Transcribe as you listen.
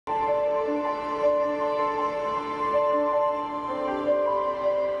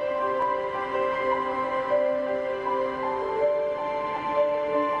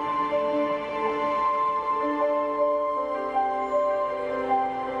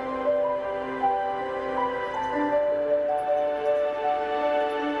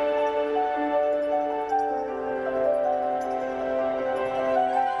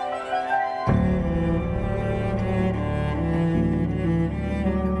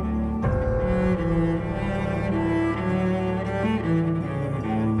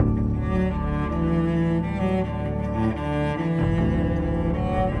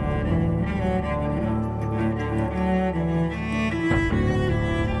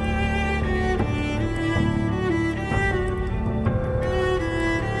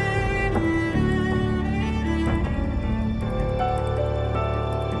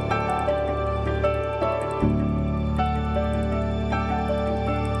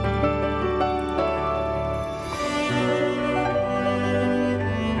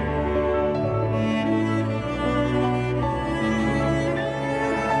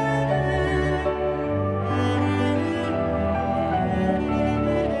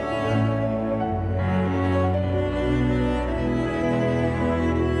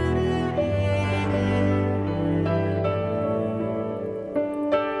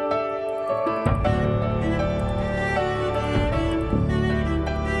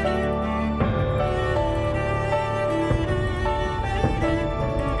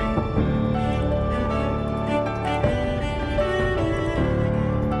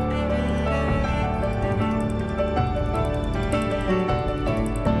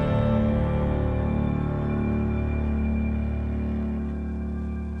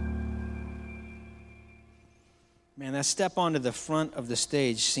I step onto the front of the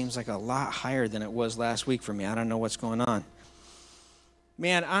stage, seems like a lot higher than it was last week for me. I don't know what's going on.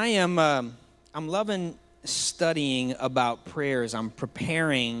 Man, I'm loving studying about prayers. I'm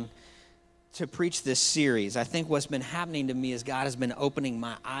preparing to preach this series. I think what's been happening to me is God has been opening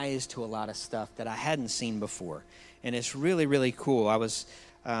my eyes to a lot of stuff that I hadn't seen before. And it's really, really cool. I was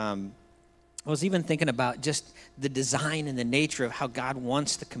even thinking about just the design and the nature of how God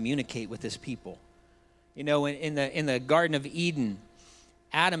wants to communicate with his people. You know, in the Garden of Eden,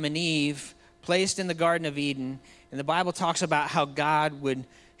 Adam and Eve placed in the Garden of Eden, and the Bible talks about how God would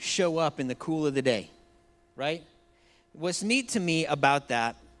show up in the cool of the day, right? What's neat to me about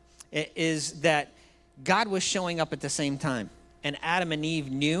that is that God was showing up at the same time, and Adam and Eve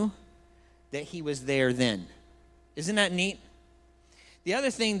knew that he was there then. Isn't that neat? The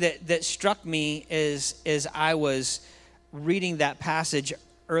other thing that struck me as I was reading that passage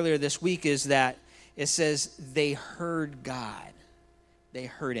earlier this week is that it says they heard God. They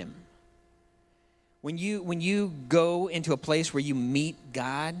heard him. When you go into a place where you meet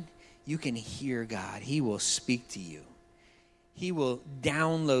God, you can hear God. He will speak to you. He will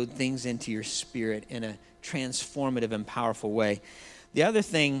download things into your spirit in a transformative and powerful way. The other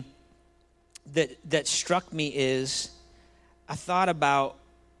thing that struck me is I thought about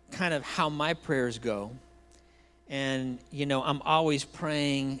kind of how my prayers go. And, you know, I'm always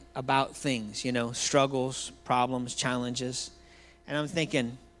praying about things, you know, struggles, problems, challenges. And I'm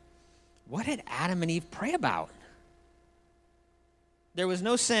thinking, what did Adam and Eve pray about? There was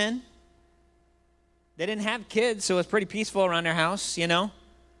no sin. They didn't have kids, so it was pretty peaceful around their house, you know.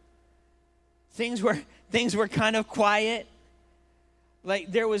 Things were kind of quiet.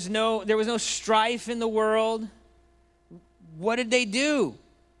 Like there was no strife in the world. What did they do?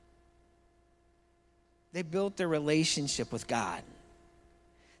 They built their relationship with God.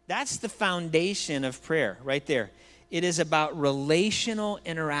 That's the foundation of prayer right there. It is about relational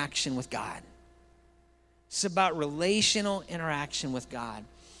interaction with God. It's about relational interaction with God.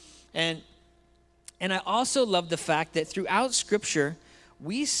 And I also love the fact that throughout Scripture,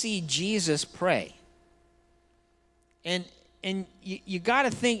 we see Jesus pray. And you got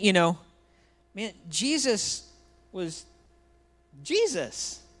to think, you know, man, Jesus was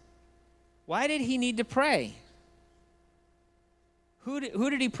Jesus. Why did he need to pray? Who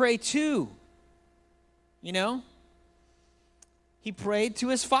did he pray to? You know? He prayed to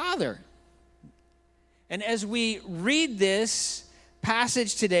his Father. And as we read this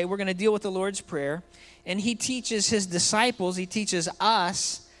passage today, we're going to deal with the Lord's Prayer. And he teaches his disciples, he teaches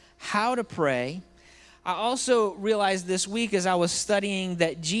us how to pray. I also realized this week as I was studying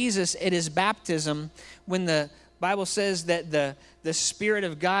that Jesus, at his baptism, when the Bible says that the Spirit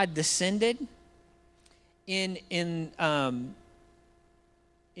of God descended, in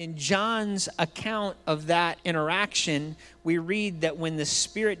John's account of that interaction, we read that when the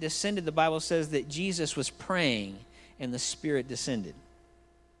Spirit descended, the Bible says that Jesus was praying and the Spirit descended.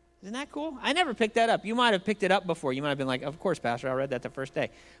 Isn't that cool? I never picked that up. You might have picked it up before. You might have been like, of course, Pastor, I read that the first day.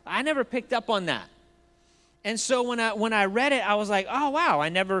 I never picked up on that. And so when I read it, I was like, oh, wow, I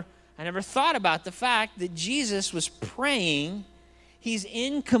never thought about the fact that Jesus was praying. He's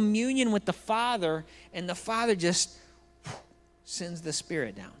in communion with the Father, and the Father just sends the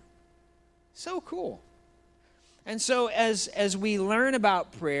Spirit down. So cool. And so as we learn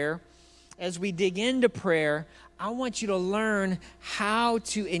about prayer, as we dig into prayer, I want you to learn how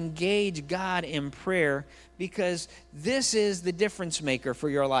to engage God in prayer, because this is the difference maker for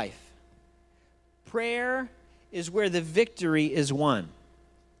your life. Prayer is where the victory is won.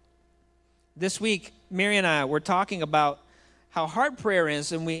 This week, Mary and I were talking about how hard prayer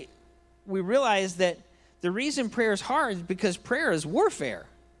is, and we realized that the reason prayer is hard is because prayer is warfare.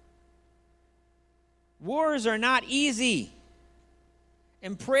 Wars are not easy.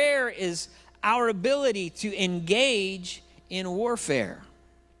 And prayer is our ability to engage in warfare.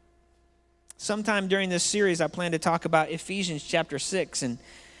 Sometime during this series, I plan to talk about Ephesians chapter 6 and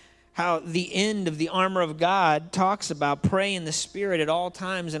how the end of the armor of God talks about pray in the Spirit at all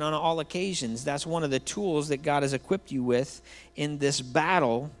times and on all occasions. That's one of the tools that God has equipped you with in this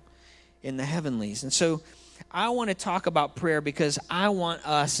battle in the heavenlies. And so I want to talk about prayer because I want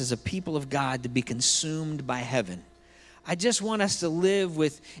us as a people of God to be consumed by heaven. I just want us to live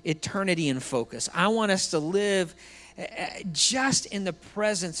with eternity in focus. I want us to live just in the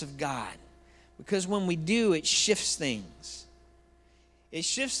presence of God, because when we do, it shifts things. It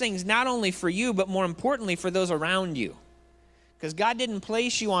shifts things not only for you, but more importantly for those around you. Because God didn't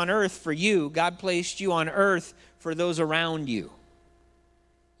place you on earth for you. God placed you on earth for those around you.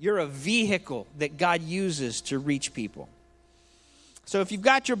 You're a vehicle that God uses to reach people. So if you've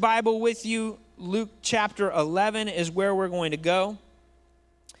got your Bible with you, Luke chapter 11 is where we're going to go.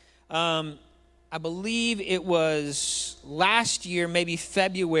 I believe it was last year, maybe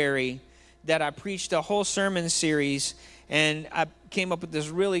February, that I preached a whole sermon series, and I came up with this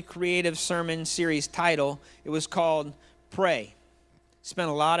really creative sermon series title. It was called Pray. Spent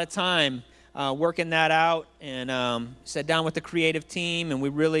a lot of time working that out, and sat down with the creative team, and we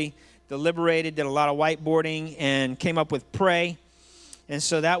really deliberated, did a lot of whiteboarding, and came up with Pray. And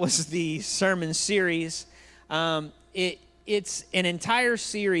so that was the sermon series. It's an entire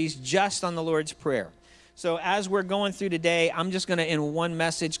series just on the Lord's Prayer. So as we're going through today, I'm just going to, in one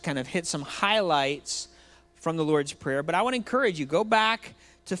message, kind of hit some highlights from the Lord's Prayer. But I want to encourage you, go back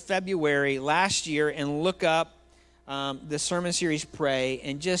to February last year and look up the sermon series Pray.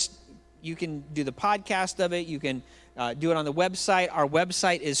 And just, you can do the podcast of it. You can do it on the website. Our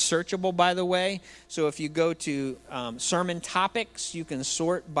website is searchable, by the way. So if you go to sermon topics, you can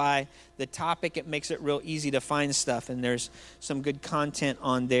sort by the topic. It makes it real easy to find stuff. And there's some good content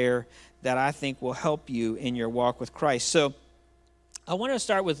on there that I think will help you in your walk with Christ. So I want to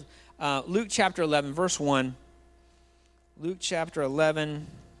start with Luke chapter 11, verse 1. Luke chapter 11,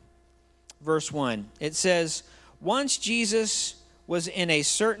 verse 1. It says, "Once Jesus was in a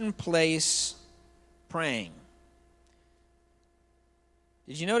certain place praying."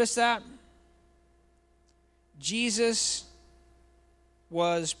 Did you notice that? Jesus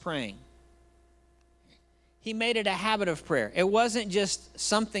was praying. He made it a habit of prayer. It wasn't just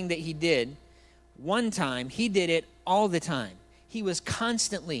something that he did one time. He did it all the time. He was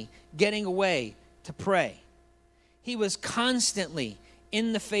constantly getting away to pray. He was constantly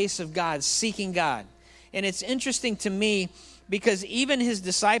in the face of God, seeking God. And it's interesting to me because even his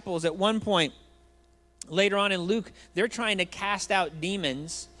disciples at one point, later on in Luke, they're trying to cast out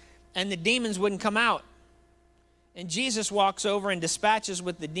demons, and the demons wouldn't come out. And Jesus walks over and dispatches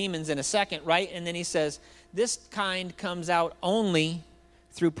with the demons in a second, right? And then he says, this kind comes out only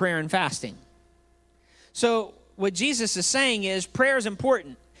through prayer and fasting. So what Jesus is saying is prayer is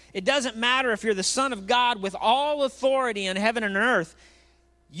important. It doesn't matter if you're the Son of God with all authority in heaven and earth.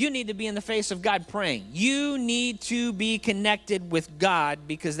 You need to be in the face of God praying. You need to be connected with God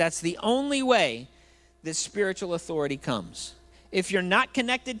because that's the only way that spiritual authority comes. If you're not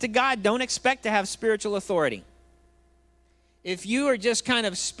connected to God, don't expect to have spiritual authority. If you are just kind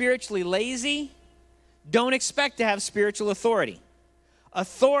of spiritually lazy, don't expect to have spiritual authority.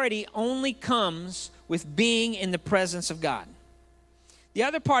 Authority only comes with being in the presence of God. The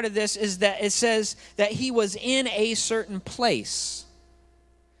other part of this is that it says that he was in a certain place.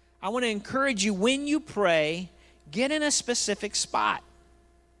 I want to encourage you, when you pray, get in a specific spot.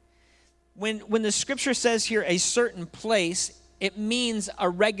 When the scripture says here a certain place, it means a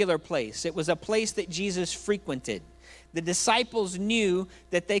regular place. It was a place that Jesus frequented. The disciples knew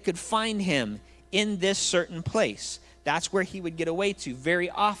that they could find him in this certain place. That's where he would get away to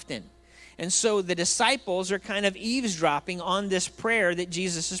very often. And so the disciples are kind of eavesdropping on this prayer that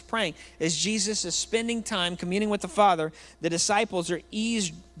Jesus is praying. As Jesus is spending time communing with the Father, the disciples are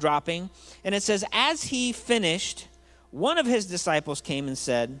eavesdropping. And it says, as he finished, one of his disciples came and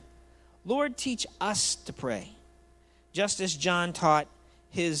said, "Lord, teach us to pray, just as John taught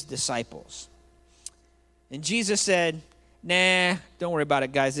his disciples." And Jesus said, "Nah, don't worry about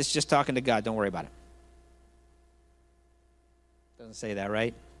it, guys. It's just talking to God. Don't worry about it." Doesn't say that,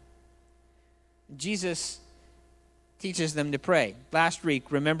 right? Jesus teaches them to pray. Last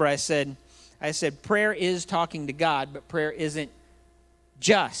week, remember I said prayer is talking to God, but prayer isn't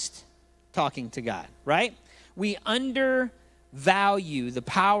just talking to God, right? We undervalue the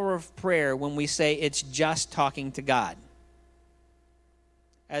power of prayer when we say it's just talking to God,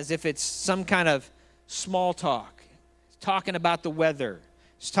 as if it's some kind of small talk. It's talking about the weather.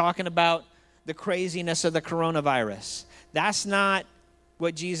 It's talking about the craziness of the coronavirus. That's not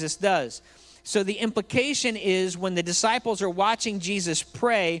what Jesus does. So the implication is when the disciples are watching Jesus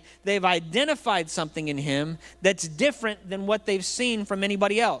pray, they've identified something in him that's different than what they've seen from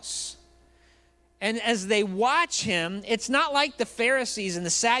anybody else. And as they watch him, it's not like the Pharisees and the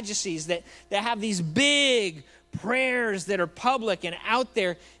Sadducees that have these big prayers that are public and out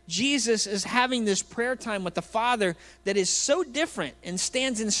there. Jesus is having this prayer time with the Father that is so different and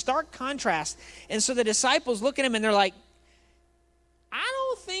stands in stark contrast. And so the disciples look at him and they're like, "I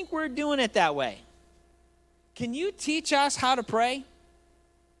don't think we're doing it that way. Can you teach us how to pray?"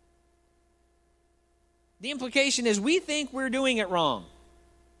 The implication is we think we're doing it wrong.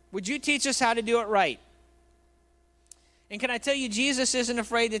 Would you teach us how to do it right? And can I tell you, Jesus isn't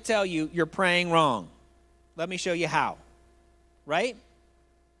afraid to tell you you're praying wrong. Let me show you how. Right?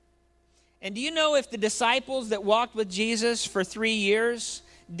 And do you know if the disciples that walked with Jesus for 3 years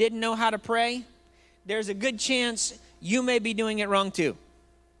didn't know how to pray, there's a good chance you may be doing it wrong too.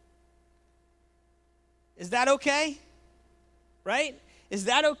 Is that okay? Right? Is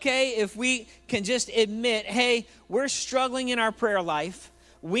that okay if we can just admit, hey, we're struggling in our prayer life.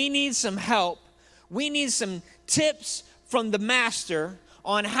 We need some help. We need some tips from the master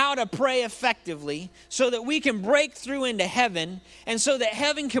on how to pray effectively so that we can break through into heaven and so that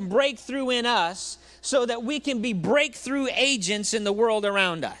heaven can break through in us so that we can be breakthrough agents in the world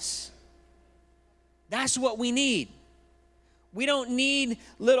around us. That's what we need. We don't need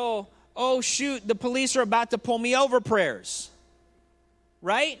little, oh shoot, the police are about to pull me over prayers.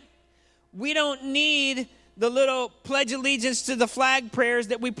 Right? We don't need the little pledge allegiance to the flag prayers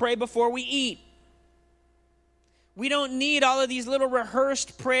that we pray before we eat. We don't need all of these little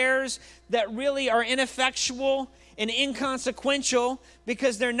rehearsed prayers that really are ineffectual and inconsequential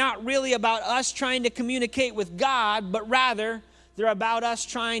because they're not really about us trying to communicate with God, but rather they're about us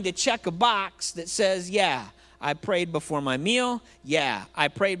trying to check a box that says, yeah, I prayed before my meal. Yeah, I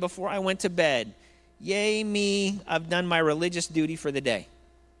prayed before I went to bed. Yay me, I've done my religious duty for the day.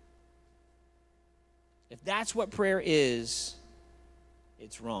 If that's what prayer is,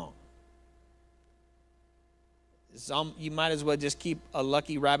 it's wrong. You might as well just keep a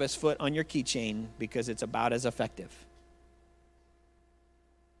lucky rabbit's foot on your keychain because it's about as effective.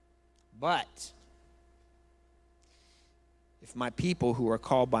 But if my people who are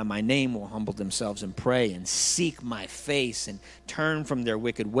called by my name will humble themselves and pray and seek my face and turn from their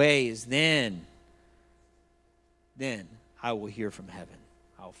wicked ways, then I will hear from heaven.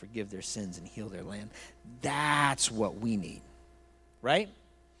 I'll forgive their sins and heal their land. That's what we need, right?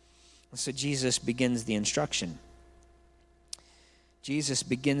 So Jesus begins the instruction. Jesus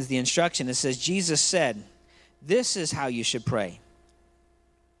begins the instruction. It says, Jesus said, this is how you should pray.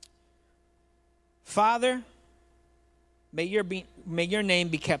 Father, may your name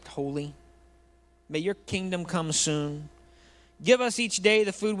be kept holy. May your kingdom come soon. Give us each day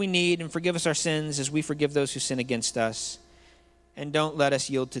the food we need and forgive us our sins as we forgive those who sin against us. And don't let us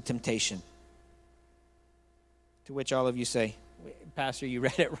yield to temptation. To which all of you say, Pastor, you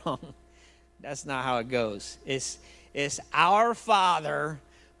read it wrong. That's not how it goes. It's our Father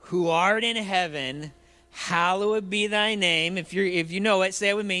who art in heaven, hallowed be thy name. If you know it, say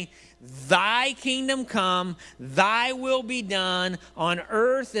it with me. Thy kingdom come, thy will be done on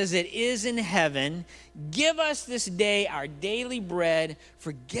earth as it is in heaven. Give us this day our daily bread.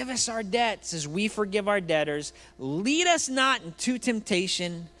 Forgive us our debts as we forgive our debtors. Lead us not into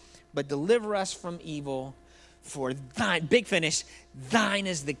temptation, but deliver us from evil. For thine, big finish, thine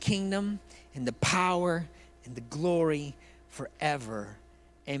is the kingdom and the power and the glory forever.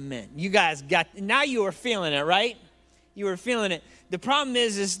 Amen. You guys now you are feeling it, right? You were feeling it. The problem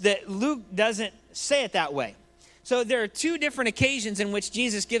is that Luke doesn't say it that way. So there are two different occasions in which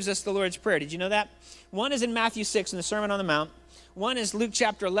Jesus gives us the Lord's Prayer. Did you know that? One is in Matthew 6 in the Sermon on the Mount. One is Luke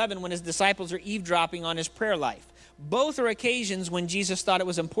chapter 11 when his disciples are eavesdropping on his prayer life. Both are occasions when Jesus thought it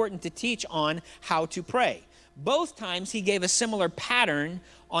was important to teach on how to pray. Both times he gave a similar pattern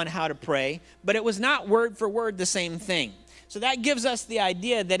on how to pray, but it was not word for word the same thing. So that gives us the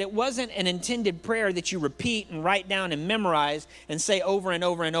idea that it wasn't an intended prayer that you repeat and write down and memorize and say over and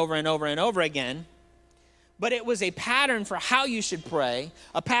over and over and over and over again. But it was a pattern for how you should pray,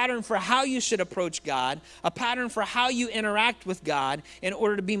 a pattern for how you should approach God, a pattern for how you interact with God in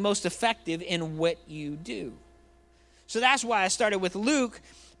order to be most effective in what you do. So that's why I started with Luke,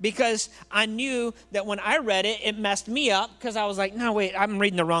 because I knew that when I read it, it messed me up because I was like, no, wait, I'm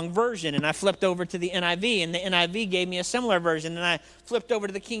reading the wrong version. And I flipped over to the NIV, and the NIV gave me a similar version. And I flipped over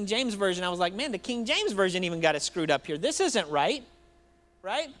to the King James Version. I was like, man, the King James Version even got it screwed up here. This isn't right,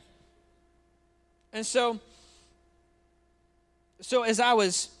 right? And so as I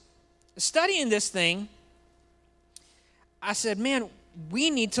was studying this thing, I said, man, we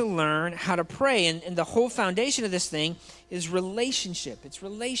need to learn how to pray. And the whole foundation of this thing is relationship. It's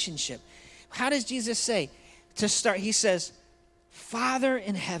relationship. How does Jesus say? To start, he says, Father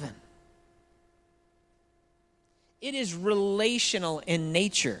in heaven. It is relational in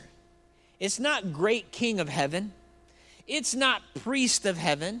nature. It's not great King of heaven. It's not priest of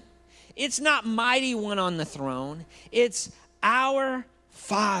heaven. It's not mighty one on the throne. It's our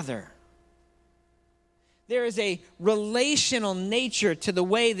Father. There is a relational nature to the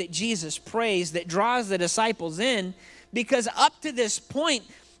way that Jesus prays that draws the disciples in, because up to this point,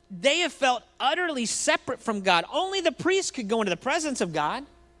 they have felt utterly separate from God. Only the priest could go into the presence of God.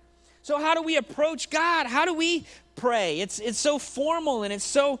 So how do we approach God? How do we pray? It's so formal, and it's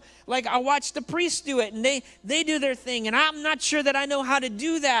so, like, I watch the priests do it, and they do their thing, and I'm not sure that I know how to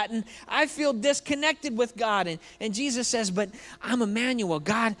do that, and I feel disconnected with God. And Jesus says, but I'm Emmanuel,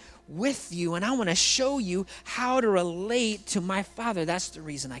 God with you, and I want to show you how to relate to my Father. That's the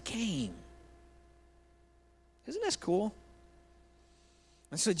reason I came. Isn't this cool?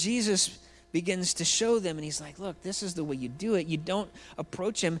 And so Jesus begins to show them, and he's like, look, this is the way you do it. You don't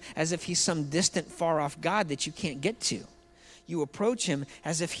approach him as if he's some distant, far-off God that you can't get to. You approach him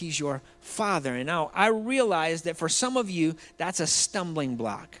as if he's your Father. And now I realize that for some of you, that's a stumbling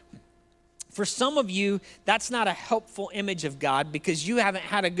block. For some of you, that's not a helpful image of God because you haven't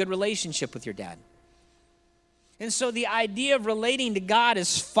had a good relationship with your dad. And so the idea of relating to God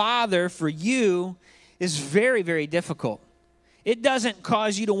as Father for you is very, very difficult. It doesn't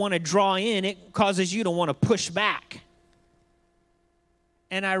cause you to want to draw in. It causes you to want to push back.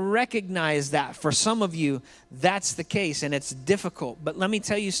 And I recognize that for some of you, that's the case, and it's difficult. But let me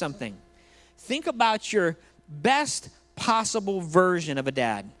tell you something. Think about your best possible version of a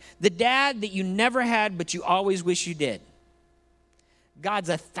dad. The dad that you never had, but you always wish you did. God's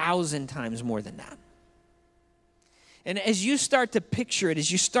 1,000 times more than that. And as you start to picture it,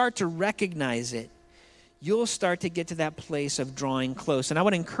 as you start to recognize it, you'll start to get to that place of drawing close. And I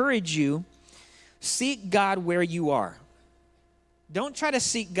would encourage you, seek God where you are. Don't try to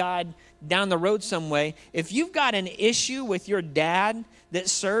seek God down the road some way. If you've got an issue with your dad that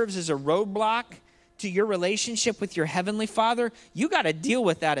serves as a roadblock to your relationship with your Heavenly Father, you got to deal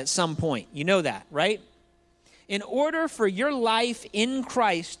with that at some point. You know that, right? In order for your life in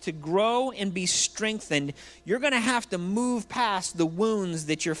Christ to grow and be strengthened, you're going to have to move past the wounds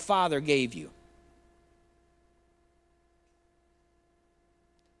that your father gave you.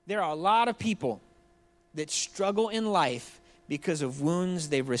 There are a lot of people that struggle in life because of wounds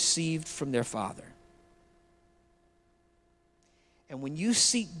they've received from their father. And when you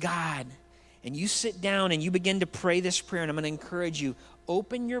seek God and you sit down and you begin to pray this prayer, and I'm going to encourage you,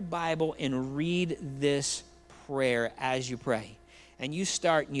 open your Bible and read this prayer as you pray. And you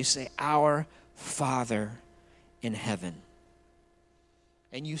start and you say, Our Father in heaven.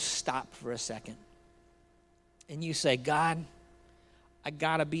 And you stop for a second. And you say, God, I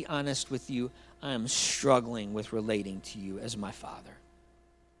got to be honest with you. I am struggling with relating to you as my father.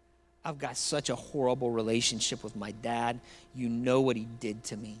 I've got such a horrible relationship with my dad. You know what he did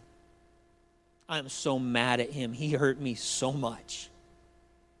to me. I'm so mad at him. He hurt me so much.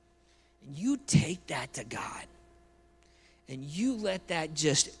 And you take that to God. And you let that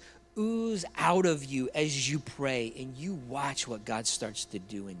just ooze out of you as you pray. And you watch what God starts to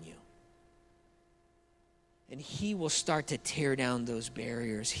do in you. And he will start to tear down those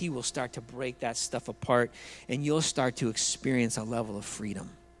barriers. He will start to break that stuff apart. And you'll start to experience a level of freedom.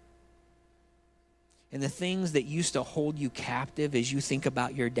 And the things that used to hold you captive as you think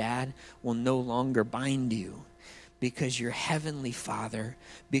about your dad will no longer bind you. Because your heavenly Father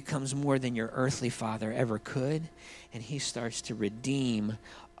becomes more than your earthly father ever could. And he starts to redeem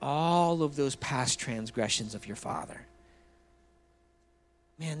all of those past transgressions of your father.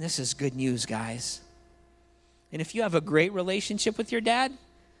 Man, this is good news, guys. And if you have a great relationship with your dad,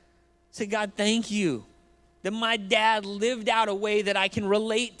 say, God, thank you that my dad lived out a way that I can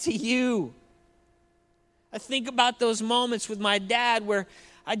relate to you. I think about those moments with my dad where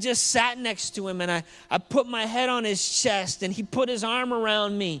I just sat next to him and I put my head on his chest and he put his arm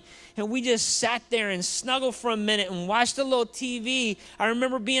around me. And we just sat there and snuggled for a minute and watched a little TV. I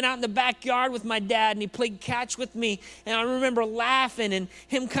remember being out in the backyard with my dad and he played catch with me. And I remember laughing and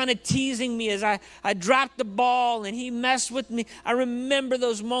him kind of teasing me as I dropped the ball and he messed with me. I remember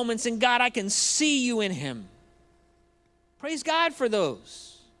those moments, and God, I can see you in him. Praise God for those.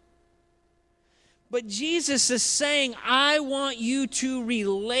 But Jesus is saying, I want you to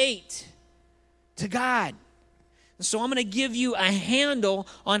relate to God. And so I'm going to give you a handle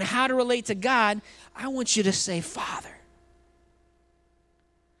on how to relate to God. I want you to say, Father.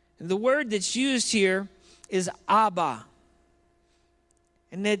 And the word that's used here is Abba.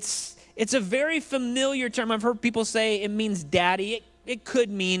 And it's a very familiar term. I've heard people say it means daddy. It could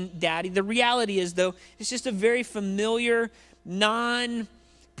mean daddy. The reality is, though, it's just a very familiar,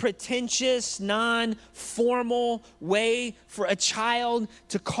 non-pretentious, non-formal way for a child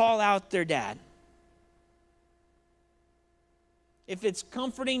to call out their dad. If it's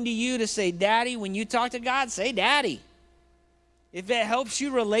comforting to you to say daddy when you talk to God, say daddy. If it helps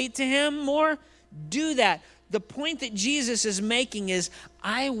you relate to him more, do that. The point that Jesus is making is,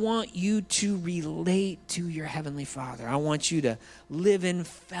 I want you to relate to your Heavenly Father. I want you to live in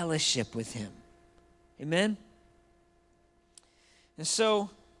fellowship with him. Amen? And so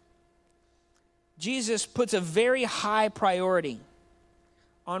Jesus puts a very high priority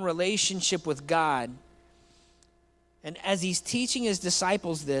on relationship with God. And as he's teaching his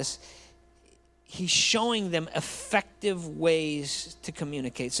disciples this, he's showing them effective ways to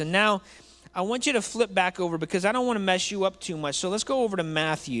communicate. So now I want you to flip back over because I don't want to mess you up too much. So let's go over to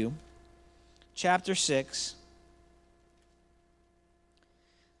Matthew chapter 6.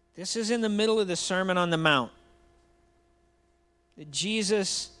 This is in the middle of the Sermon on the Mount.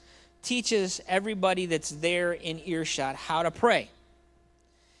 Jesus teaches everybody that's there in earshot how to pray.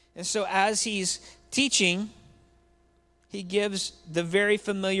 And so as he's teaching, he gives the very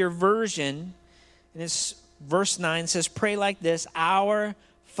familiar version. And it's verse 9 says, pray like this, Our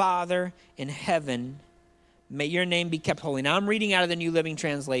Father in heaven, may your name be kept holy. Now I'm reading out of the New Living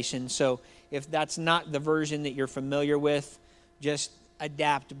Translation, so if that's not the version that you're familiar with, just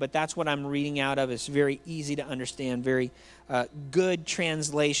adapt. But that's what I'm reading out of. It's very easy to understand, very good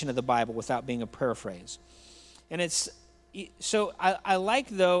translation of the Bible without being a paraphrase. And it's, so I like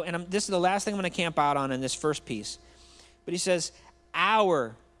though, and this is the last thing I'm going to camp out on in this first piece, but he says,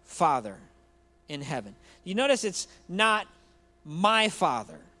 Our Father in heaven. You notice it's not my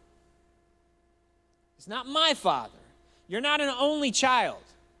Father. It's not my Father. You're not an only child.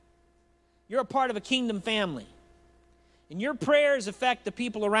 You're a part of a kingdom family. And your prayers affect the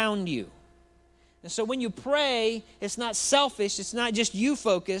people around you. And so when you pray, it's not selfish. It's not just you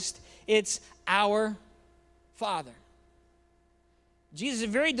focused. It's our Father. Jesus is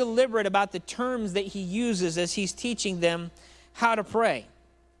very deliberate about the terms that he uses as he's teaching them how to pray.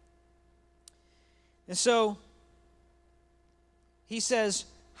 And so he says,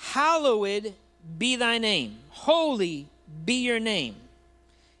 hallowed be thy name. Holy be your name.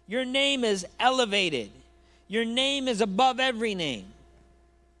 Your name is elevated. Your name is above every name.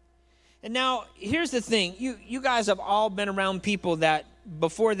 And now, here's the thing. You guys have all been around people that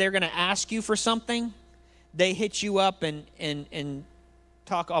before they're going to ask you for something, they hit you up and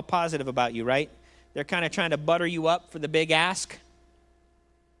talk all positive about you, right? They're kind of trying to butter you up for the big ask.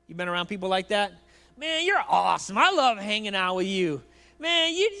 You been around people like that? Man, you're awesome. I love hanging out with you.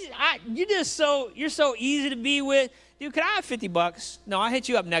 Man, you're so easy to be with. Dude, could I have $50? No, I'll hit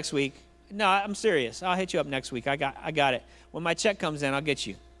you up next week. No, I'm serious. I'll hit you up next week. I got it. When my check comes in, I'll get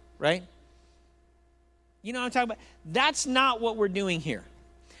you. Right? You know what I'm talking about? That's not what we're doing here.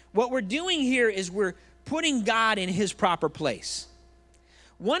 What we're doing here is we're putting God in his proper place.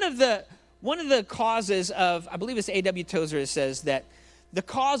 One of the causes of, I believe it's A.W. Tozer that says that the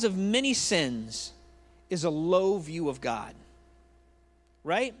cause of many sins is a low view of God.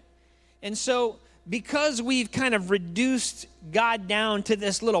 Right? And so because we've kind of reduced God down to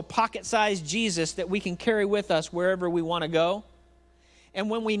this little pocket-sized Jesus that we can carry with us wherever we want to go, and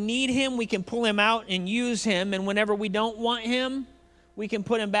when we need him, we can pull him out and use him, and whenever we don't want him, we can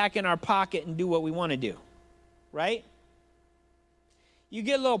put him back in our pocket and do what we want to do, right? You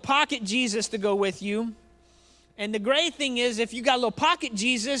get a little pocket Jesus to go with you, and the great thing is if you got a little pocket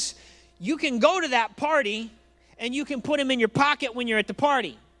Jesus, you can go to that party, and you can put him in your pocket when you're at the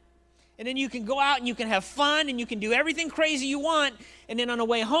party. And then you can go out and you can have fun and you can do everything crazy you want. And then on the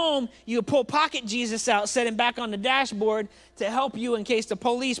way home, you pull pocket Jesus out, set him back on the dashboard to help you in case the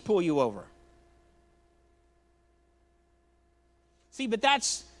police pull you over. See, but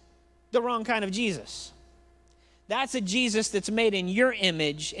that's the wrong kind of Jesus. That's a Jesus that's made in your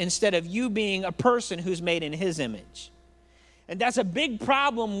image instead of you being a person who's made in his image. And that's a big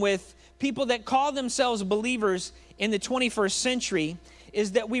problem with people that call themselves believers in the 21st century,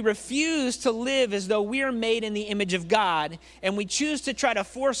 is that we refuse to live as though we are made in the image of God, and we choose to try to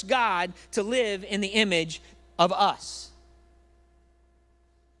force God to live in the image of us.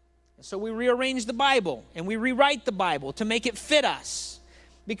 So we rearrange the Bible, and we rewrite the Bible to make it fit us,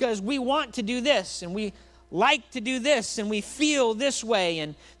 because we want to do this, and we like to do this, and we feel this way,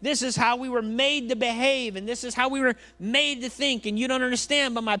 and this is how we were made to behave, and this is how we were made to think, and you don't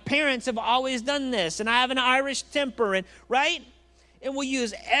understand, but my parents have always done this, and I have an Irish temper, and right? And we'll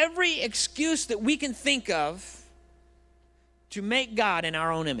use every excuse that we can think of to make God in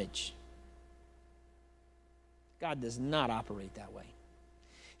our own image. God does not operate that way.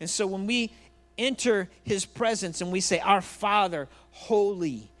 And so when we enter his presence and we say, Our Father,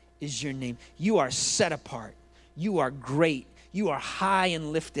 holy is your name. You are set apart. You are great. You are high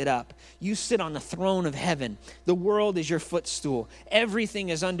and lifted up. You sit on the throne of heaven. The world is your footstool. Everything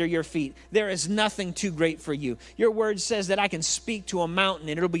is under your feet. There is nothing too great for you. Your word says that I can speak to a mountain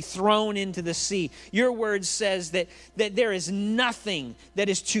and it'll be thrown into the sea. Your word says that there is nothing that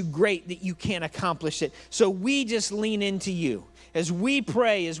is too great that you can't accomplish it. So we just lean into you. As we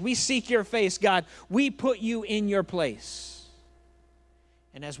pray, as we seek your face, God, we put you in your place.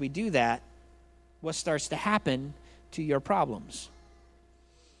 And as we do that, what starts to happen to your problems?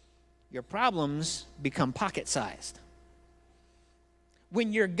 Your problems become pocket-sized.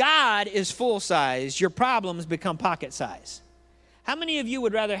 When your God is full-size, your problems become pocket-sized. How many of you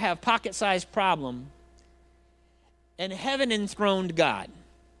would rather have pocket-sized problem and heaven-enthroned God?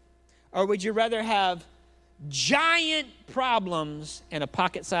 Or would you rather have giant problems and a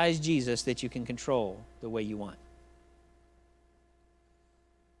pocket-sized Jesus that you can control the way you want?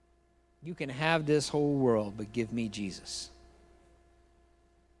 You can have this whole world, but give me Jesus.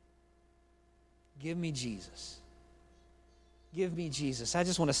 Give me Jesus. Give me Jesus. I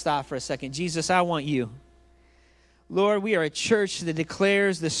just want to stop for a second. Jesus, I want you. Lord, we are a church that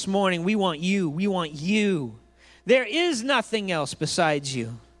declares this morning, we want you. We want you. There is nothing else besides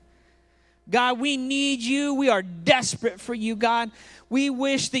you. God, we need you. We are desperate for you, God. We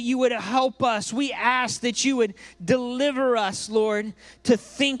wish that you would help us. We ask that you would deliver us, Lord, to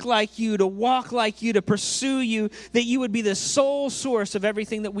think like you, to walk like you, to pursue you, that you would be the sole source of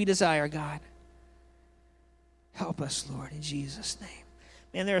everything that we desire, God. Help us, Lord, in Jesus' name.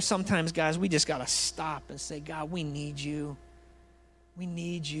 Man, there are sometimes, guys, we just got to stop and say, God, we need you. We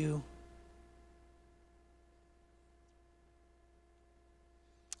need you.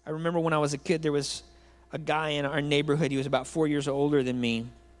 I remember when I was a kid, there was a guy in our neighborhood. He was about 4 years older than me,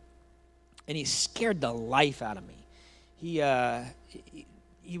 and he scared the life out of me. He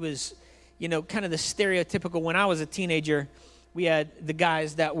was, kind of the stereotypical. When I was a teenager, we had the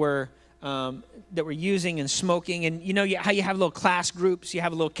guys that were using and smoking, and how you have little class groups, you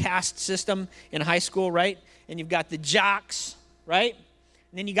have a little caste system in high school, right? And you've got the jocks, right?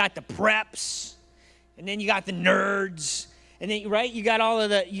 And then you got the preps, and then you got the nerds. And then, right, you got all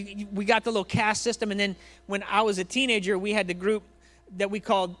of we got the little caste system. And then when I was a teenager, we had the group that we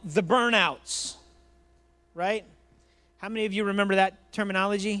called the burnouts, right? How many of you remember that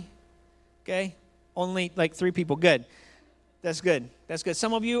terminology? Okay, only like 3 people. Good. That's good. That's good.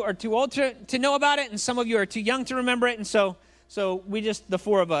 Some of you are too old to know about it, and some of you are too young to remember it. And so we just, the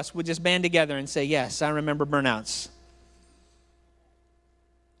 4 of us, would just band together and say, yes, I remember burnouts.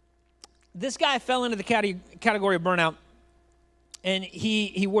 This guy fell into the category of burnout. And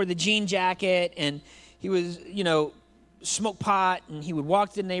he wore the jean jacket, and he was, smoked pot, and he would walk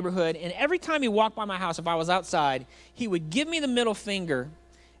to the neighborhood. And every time he walked by my house, if I was outside, he would give me the middle finger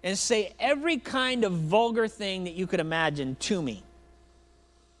and say every kind of vulgar thing that you could imagine to me.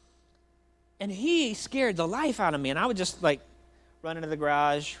 And he scared the life out of me. And I would just, run into the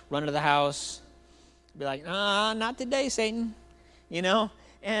garage, run into the house, be like, not today, Satan,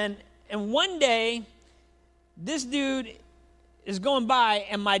 And one day, this dude is going by,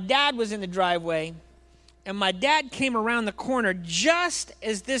 and my dad was in the driveway, and my dad came around the corner just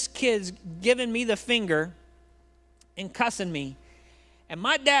as this kid's giving me the finger and cussing me, and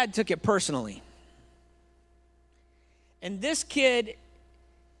my dad took it personally. And this kid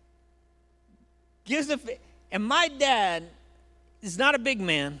and my dad is not a big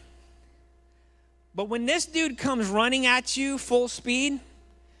man, but when this dude comes running at you full speed,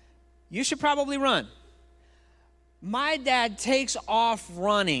 you should probably run. My dad takes off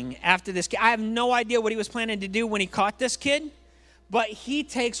running after this kid. I have no idea what he was planning to do when he caught this kid, but he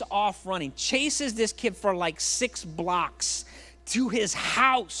takes off running, chases this kid for 6 blocks to his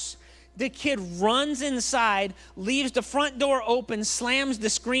house. The kid runs inside, leaves the front door open, slams the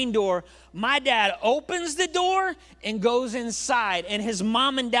screen door. My dad opens the door and goes inside, and his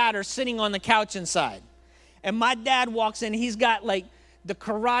mom and dad are sitting on the couch inside. And my dad walks in. He's got the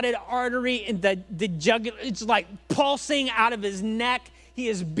carotid artery and the jugular, it's pulsing out of his neck. He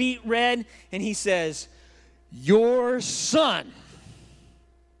is beet red, and he says, "Your son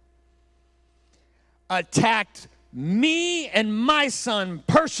attacked me and my son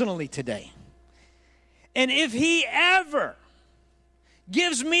personally today. And if he ever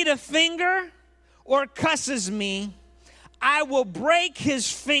gives me the finger or cusses me, I will break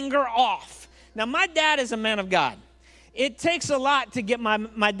his finger off." Now, my dad is a man of God. It takes a lot to get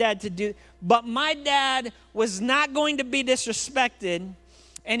my dad to do, but my dad was not going to be disrespected,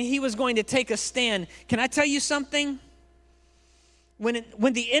 and he was going to take a stand. Can I tell you something? When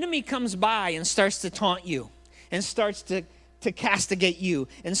the enemy comes by and starts to taunt you and starts to castigate you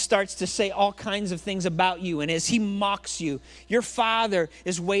and starts to say all kinds of things about you, and as he mocks you, your Father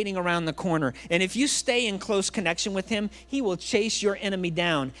is waiting around the corner. And if you stay in close connection with him, he will chase your enemy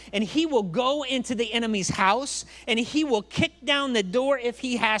down. And he will go into the enemy's house, and he will kick down the door if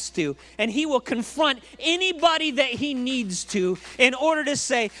he has to. And he will confront anybody that he needs to in order to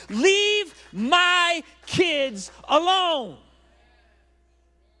say, "Leave my kids alone."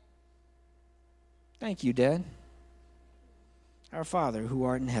 Thank you, Dad. Our Father who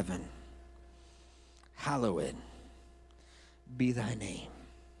art in heaven, hallowed be thy name.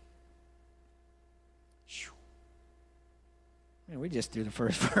 Man, we just threw the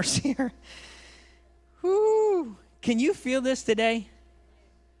first verse here. Whoo. Can you feel this today?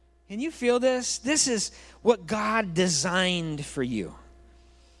 Can you feel this? This is what God designed for you.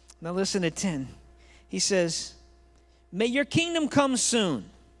 Now listen to 10. He says, may your kingdom come soon.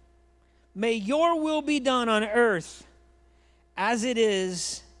 May your will be done on earth as it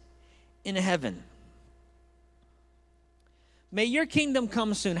is in heaven. May your kingdom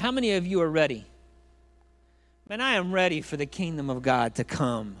come soon. How many of you are ready? Man, I am ready for the kingdom of God to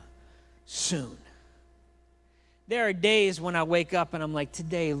come soon. There are days when I wake up and I'm like,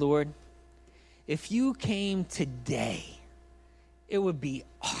 today, Lord, if you came today, it would be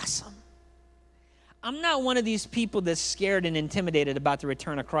awesome. I'm not one of these people that's scared and intimidated about the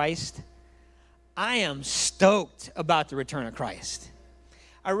return of Christ. I am stoked about the return of Christ.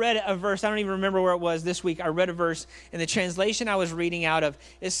 I read a verse, I don't even remember where it was this week. I read a verse in the translation I was reading out of.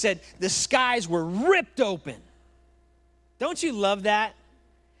 It said, the skies were ripped open. Don't you love that?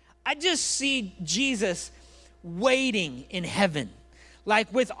 I just see Jesus waiting in heaven,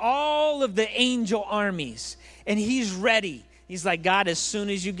 like with all of the angel armies, and he's ready. He's like, God, as soon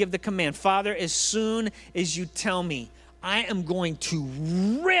as you give the command, Father, as soon as you tell me, I am going to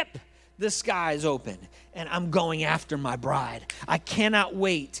rip the skies open, and I'm going after my bride. I cannot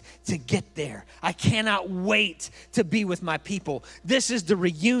wait to get there. I cannot wait to be with my people. This is the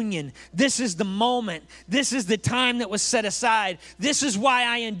reunion. This is the moment. This is the time that was set aside. This is why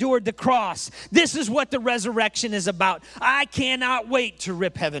I endured the cross. This is what the resurrection is about. I cannot wait to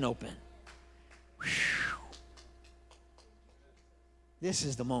rip heaven open. Whew. This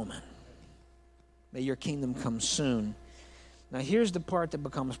is the moment. May your kingdom come soon. Now, here's the part that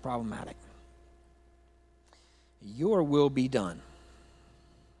becomes problematic. Your will be done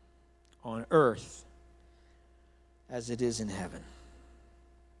on earth as it is in heaven.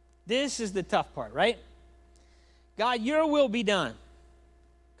 This is the tough part, right? God, your will be done.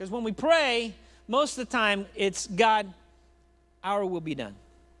 Because when we pray, most of the time it's, God, our will be done.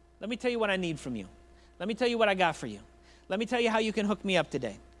 Let me tell you what I need from you. Let me tell you what I got for you. Let me tell you how you can hook me up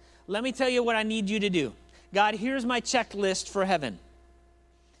today. Let me tell you what I need you to do. God, here's my checklist for heaven.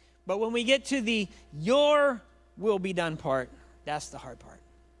 But when we get to the your will be done part, that's the hard part.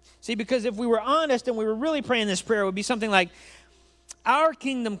 See, because if we were honest and we were really praying this prayer, it would be something like, our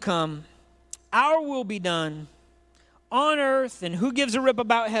kingdom come, our will be done on earth, and who gives a rip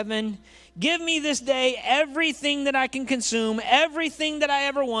about heaven? Give me this day everything that I can consume, everything that I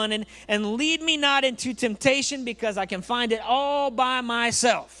ever wanted, and lead me not into temptation, because I can find it all by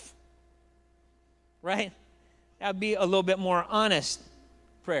myself. Right? That would be a little bit more honest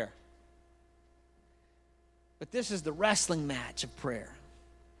prayer. But this is the wrestling match of prayer.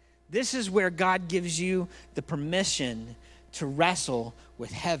 This is where God gives you the permission to wrestle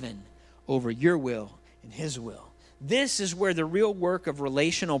with heaven over your will and his will. This is where the real work of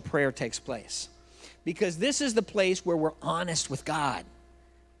relational prayer takes place. Because this is the place where we're honest with God.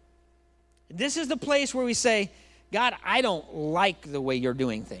 This is the place where we say, God, I don't like the way you're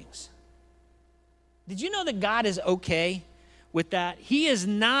doing things. Did you know that God is okay with that? He is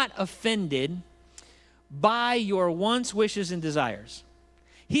not offended by your wants, wishes, and desires.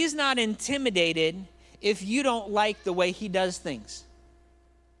 He's not intimidated if you don't like the way he does things.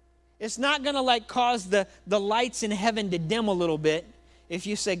 It's not going to cause the lights in heaven to dim a little bit if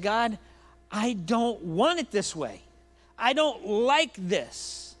you say, God, I don't want it this way. I don't like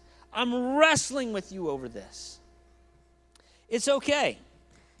this. I'm wrestling with you over this. It's okay.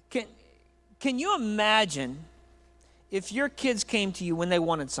 Can you imagine if your kids came to you when they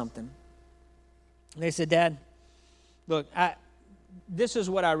wanted something? And they said, Dad, look, this is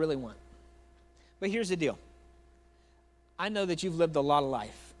what I really want. But here's the deal. I know that you've lived a lot of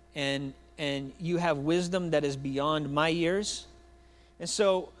life, and you have wisdom that is beyond my years. And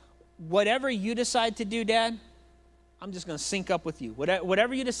so whatever you decide to do, Dad, I'm just going to sync up with you.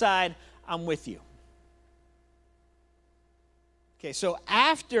 Whatever you decide, I'm with you. Okay, so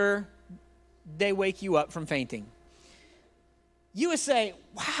after they wake you up from fainting, you would say,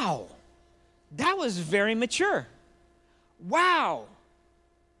 wow, that was very mature. Wow,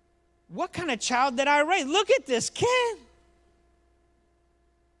 what kind of child did I raise? Look at this kid.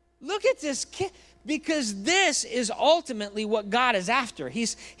 Look at this kid. Because this is ultimately what God is after.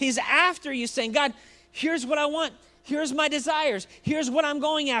 He's after you saying, God, here's what I want. Here's my desires. Here's what I'm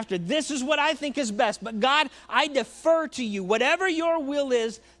going after. This is what I think is best. But God, I defer to you. Whatever your will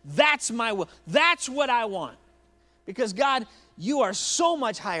is, that's my will. That's what I want. Because God, you are so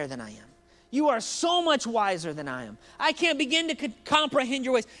much higher than I am. You are so much wiser than I am. I can't begin to comprehend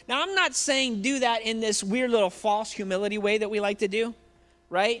your ways. Now, I'm not saying do that in this weird little false humility way that we like to do,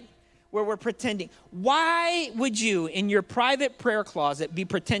 right? Where we're pretending. Why would you, in your private prayer closet, be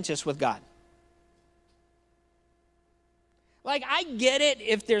pretentious with God? Like, I get it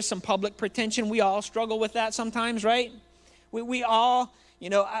if there's some public pretension. We all struggle with that sometimes, right? We all, you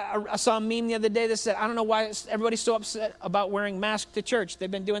know, I saw a meme the other day that said, I don't know why everybody's so upset about wearing masks to church.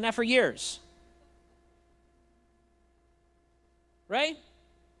 They've been doing that for years. Right?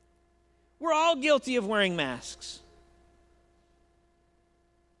 We're all guilty of wearing masks.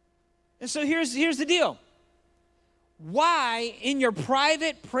 And so here's the deal. Why, in your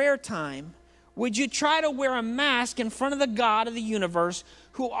private prayer time, would you try to wear a mask in front of the God of the universe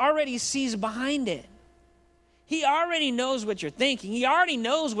who already sees behind it? He already knows what you're thinking. He already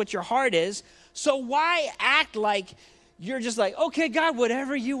knows what your heart is. So why act like you're just like, okay, God,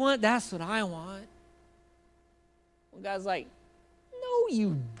 whatever you want, that's what I want. Well, God's like, no,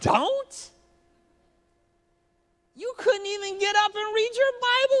 you don't. You couldn't even get up and read your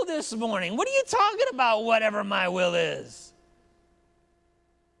Bible this morning. What are you talking about, whatever my will is?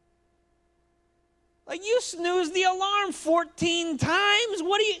 Like, you snoozed the alarm 14 times.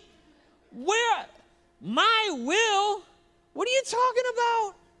 Where? My will? What are you talking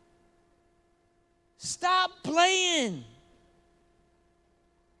about? Stop playing.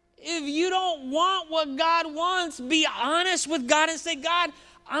 If you don't want what God wants, be honest with God and say, God,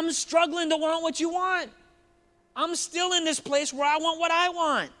 I'm struggling to want what you want. I'm still in this place where I want what I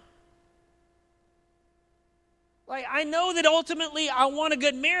want. Like, I know that ultimately I want a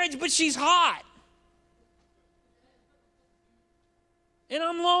good marriage, but she's hot. And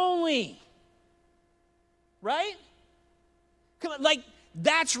I'm lonely. Right? Come on, like,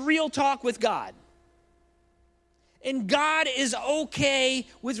 that's real talk with God. And God is okay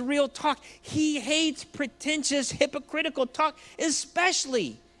with real talk. He hates pretentious, hypocritical talk,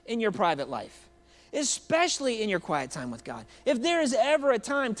 especially in your private life, especially in your quiet time with God. If there is ever a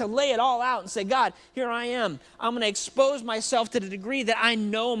time to lay it all out and say, God, here I am. I'm going to expose myself to the degree that I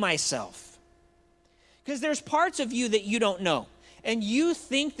know myself. Because there's parts of you that you don't know. And you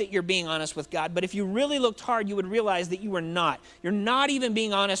think that you're being honest with God, but if you really looked hard, you would realize that you are not. You're not even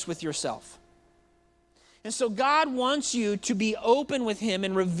being honest with yourself. And so God wants you to be open with him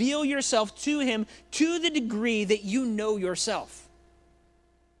and reveal yourself to him to the degree that you know yourself.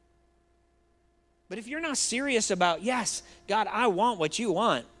 But if you're not serious about, yes, God, I want what you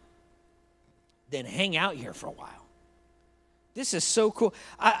want, then hang out here for a while. This is so cool.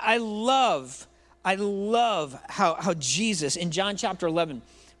 I love how Jesus, in John chapter 11,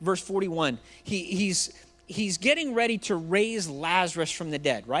 verse 41, he's getting ready to raise Lazarus from the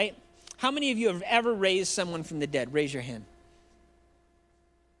dead, right? How many of you have ever raised someone from the dead? Raise your hand.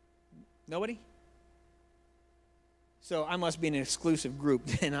 Nobody? So I must be in an exclusive group,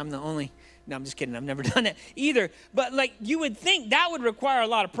 and I'm the only. No, I'm just kidding. I've never done that either. But like, you would think that would require a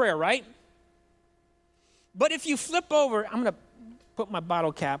lot of prayer, right? But if you flip over, I'm going to put my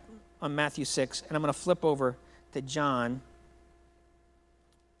bottle cap on Matthew 6, and I'm going to flip over to John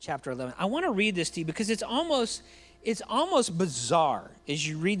chapter 11. I want to read this to you because it's almost bizarre as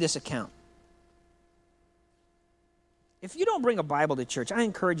you read this account. If you don't bring a Bible to church, I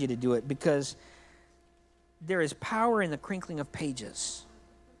encourage you to do it because there is power in the crinkling of pages.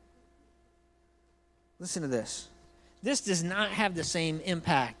 Listen to this. This does not have the same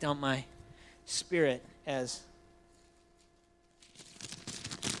impact on my spirit as...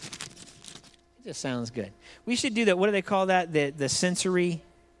 It just sounds good. We should do that. What do they call that? The sensory...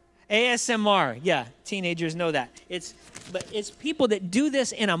 ASMR, yeah, teenagers know that. But it's people that do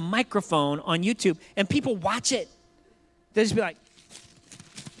this in a microphone on YouTube, and people watch it. They'll just be like,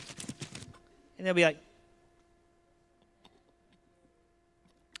 and they'll be like,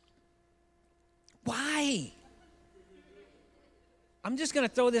 why? I'm just going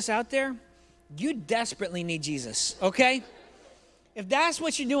to throw this out there. You desperately need Jesus, okay? If that's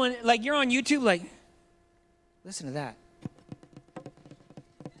what you're doing, like you're on YouTube, like, listen to that.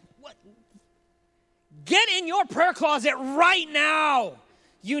 Get in your prayer closet right now.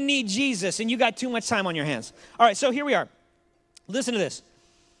 You need Jesus, and you got too much time on your hands. All right, so here we are. Listen to this.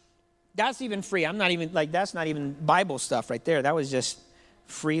 That's even free. That's not even Bible stuff right there. That was just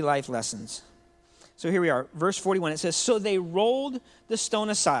free life lessons. So here we are. Verse 41, it says, so they rolled the stone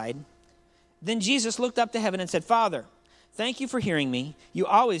aside. Then Jesus looked up to heaven and said, Father, thank you for hearing me. You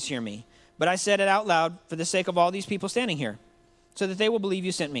always hear me. But I said it out loud for the sake of all these people standing here, so that they will believe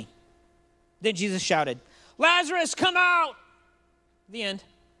you sent me. Then Jesus shouted, Lazarus, come out! The end.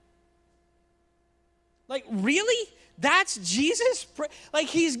 Like, really? That's Jesus. Like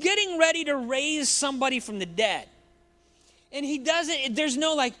he's getting ready to raise somebody from the dead. And he doesn't, there's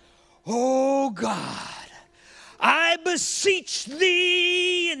no like, oh God, I beseech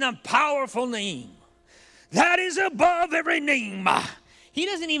thee in the powerful name that is above every name. He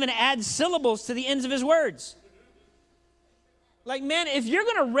doesn't even add syllables to the ends of his words. Like, man, if you're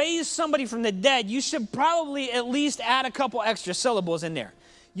going to raise somebody from the dead, you should probably at least add a couple extra syllables in there.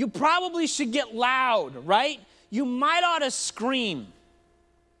 You probably should get loud, right? You might ought to scream.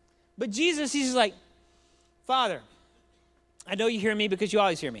 But Jesus, he's like, Father, I know you hear me because you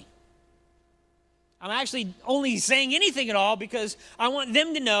always hear me. I'm actually only saying anything at all because I want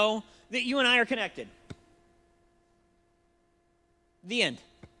them to know that you and I are connected. The end.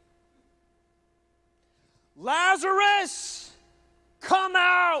 Lazarus, come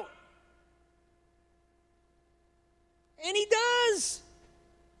out. And he does.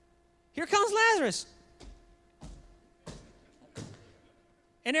 Here comes Lazarus.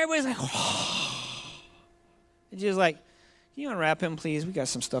 And everybody's like, oh. And Jesus like, can you unwrap him, please? We got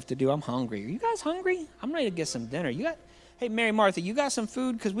some stuff to do. I'm hungry. Are you guys hungry? I'm ready to get some dinner. Hey, Mary, Martha, you got some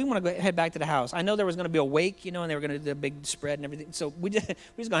food? Because we want to head back to the house. I know there was going to be a wake, and they were going to do a big spread and everything. So we're just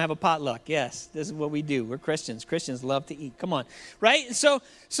going to have a potluck. Yes, this is what we do. We're Christians. Christians love to eat. Come on, right? And so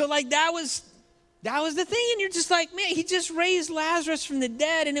like that was the thing. And you're just like, man, he just raised Lazarus from the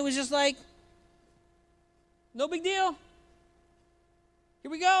dead, and it was just like, no big deal. Here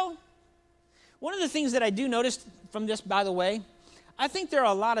we go. One of the things that I do notice from this, by the way, I think there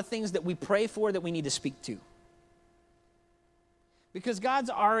are a lot of things that we pray for that we need to speak to. Because God's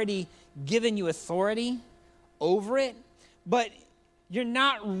already given you authority over it, but you're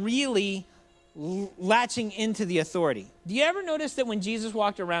not really latching into the authority. Do you ever notice that when Jesus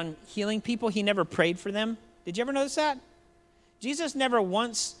walked around healing people, he never prayed for them? Did you ever notice that? Jesus never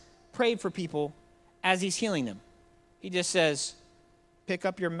once prayed for people as he's healing them. He just says, pick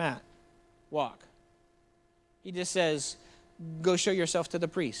up your mat, walk. He just says, go show yourself to the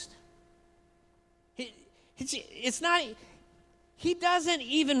priest. It's not... He doesn't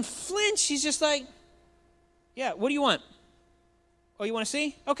even flinch. He's just like, yeah, what do you want? Oh, you want to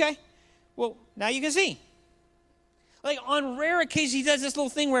see? Okay. Well, now you can see. Like on rare occasions, he does this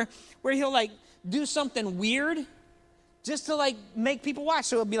little thing where he'll like do something weird just to like make people watch.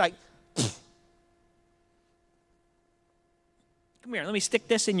 So it'll be like, pfft. Come here, let me stick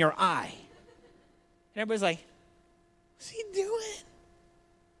this in your eye. And everybody's like, what's he doing?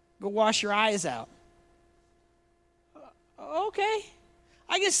 Go wash your eyes out. Okay,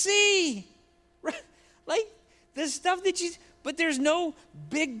 I can see. Like the stuff that but there's no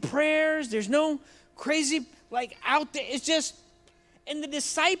big prayers. There's no crazy, like out there. It's just, and the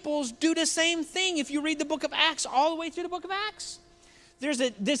disciples do the same thing. If you read the book of Acts, all the way through the book of Acts, there's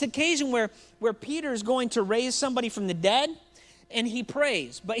this occasion where Peter's going to raise somebody from the dead, and he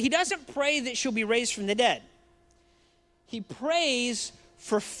prays. But he doesn't pray that she'll be raised from the dead. He prays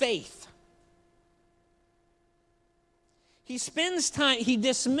for faith. He spends time, he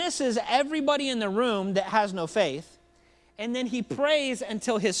dismisses everybody in the room that has no faith, and then he prays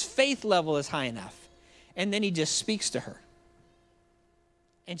until his faith level is high enough. And then he just speaks to her.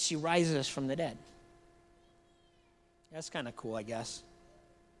 And she rises from the dead. That's kind of cool, I guess.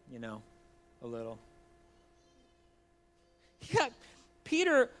 A little. You got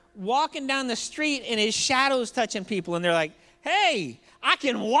Peter walking down the street and his shadow's touching people, and they're like, hey, I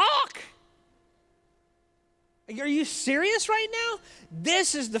can walk. Are you serious right now?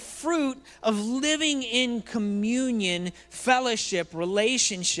 This is the fruit of living in communion, fellowship,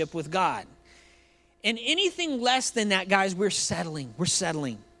 relationship with God. And anything less than that, guys, we're settling. We're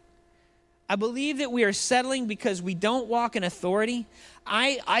settling. I believe that we are settling because we don't walk in authority.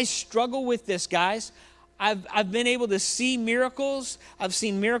 I struggle with this, guys. I've been able to see miracles. I've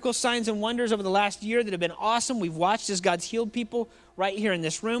seen miracle signs and wonders over the last year that have been awesome. We've watched as God's healed people right here in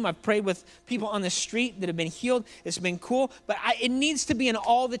this room. I've prayed with people on the street that have been healed. It's been cool. But it needs to be an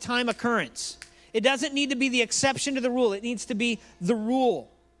all-the-time occurrence. It doesn't need to be the exception to the rule. It needs to be the rule.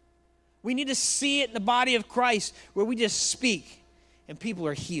 We need to see it in the body of Christ where we just speak and people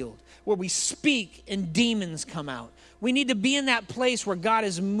are healed, where we speak and demons come out. We need to be in that place where God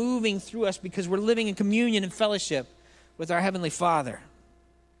is moving through us because we're living in communion and fellowship with our Heavenly Father.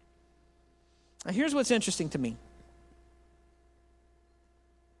 Now, here's what's interesting to me.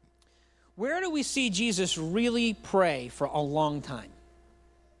 Where do we see Jesus really pray for a long time?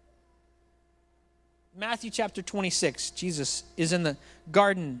 Matthew chapter 26, Jesus is in the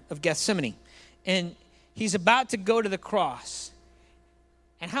Garden of Gethsemane, and he's about to go to the cross.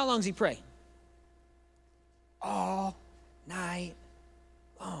 And how long does he pray? All night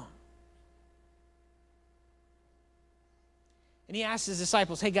long. And he asked his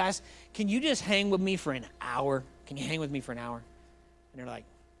disciples, hey guys, can you just hang with me for an hour? Can you hang with me for an hour? And they're like,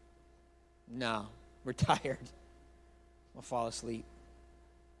 no, we're tired. We'll fall asleep.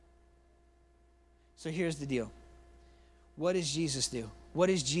 So here's the deal. What does Jesus do? What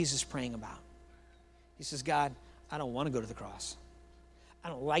is Jesus praying about? He says, God, I don't want to go to the cross. I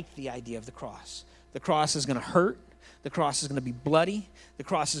don't like the idea of the cross. The cross is going to hurt. The cross is going to be bloody. The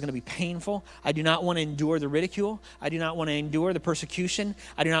cross is going to be painful. I do not want to endure the ridicule. I do not want to endure the persecution.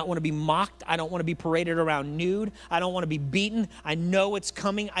 I do not want to be mocked. I don't want to be paraded around nude. I don't want to be beaten. I know it's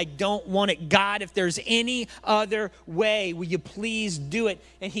coming. I don't want it. God, if there's any other way, will you please do it?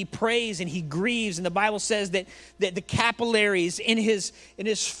 And he prays and he grieves. And the Bible says that the capillaries in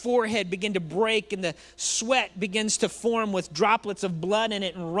his forehead begin to break and the sweat begins to form with droplets of blood in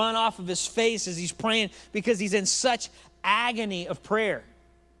it and run off of his face as he's praying because he's in such agony of prayer.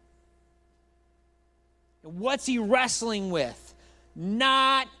 What's he wrestling with?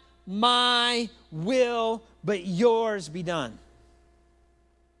 Not my will, but yours be done.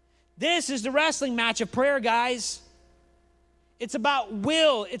 This is the wrestling match of prayer, guys. It's about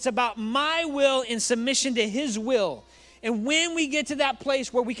will. It's about my will in submission to his will. And when we get to that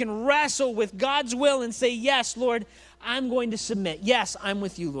place where we can wrestle with God's will and say, yes, Lord, I'm going to submit. Yes, I'm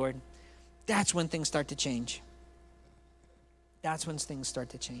with you, Lord. That's when things start to change. That's when things start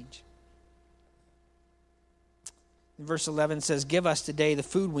to change. Verse 11 says, give us today the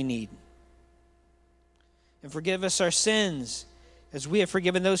food we need. And forgive us our sins as we have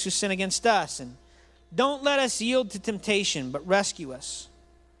forgiven those who sin against us. And don't let us yield to temptation, but rescue us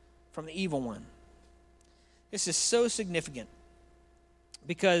from the evil one. This is so significant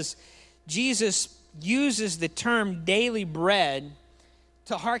because Jesus uses the term daily bread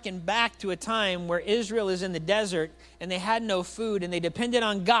to hearken back to a time where Israel is in the desert and they had no food and they depended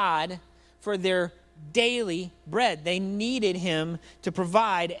on God for their daily bread. They needed him to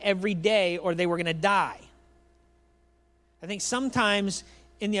provide every day or they were going to die. I think sometimes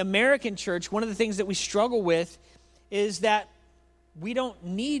in the American church, one of the things that we struggle with is that we don't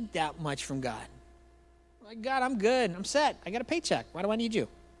need that much from God. Like, God, I'm good. I'm set. I got a paycheck. Why do I need you?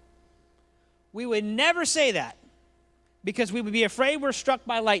 We would never say that because we would be afraid we're struck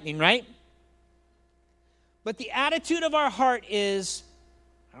by lightning, right? But the attitude of our heart is,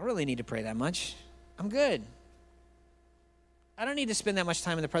 I don't really need to pray that much. I'm good. I don't need to spend that much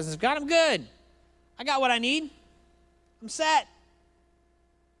time in the presence of God. I'm good. I got what I need. I'm set.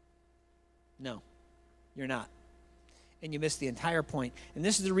 No, you're not. And you missed the entire point. And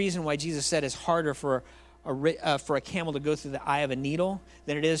this is the reason why Jesus said it's harder for a camel to go through the eye of a needle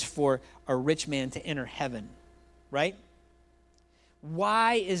than it is for a rich man to enter heaven, right?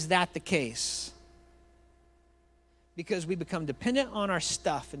 Why is that the case? Because we become dependent on our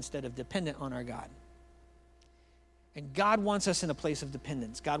stuff instead of dependent on our God. And God wants us in a place of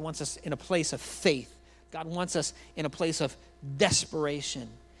dependence. God wants us in a place of faith. God wants us in a place of desperation.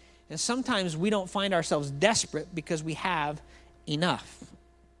 And sometimes we don't find ourselves desperate because we have enough.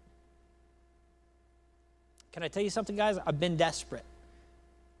 Can I tell you something, guys? I've been desperate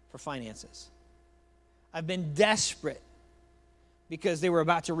for finances. I've been desperate because they were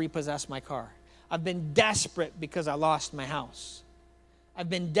about to repossess my car. I've been desperate because I lost my house. I've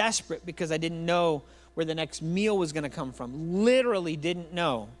been desperate because I didn't know where the next meal was going to come from. Literally didn't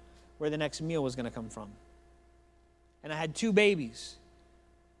know where the next meal was going to come from. And I had 2 babies.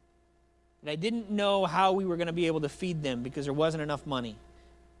 And I didn't know how we were going to be able to feed them because there wasn't enough money.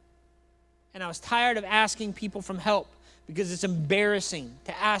 And I was tired of asking people for help because it's embarrassing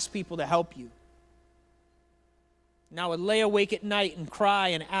to ask people to help you. And I would lay awake at night and cry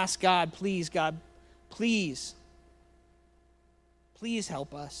and ask God, please, please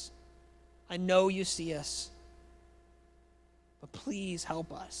help us. I know you see us, but please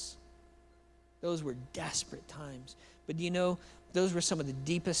help us. Those were desperate times. But do you know, those were some of the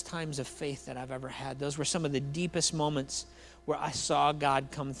deepest times of faith that I've ever had. Those were some of the deepest moments where I saw God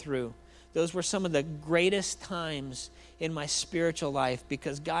come through. Those were some of the greatest times in my spiritual life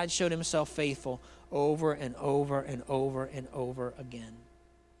because God showed himself faithful over and over and over and over again.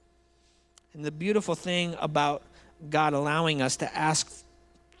 And the beautiful thing about God allowing us to ask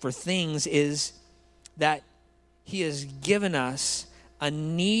for things is that he has given us a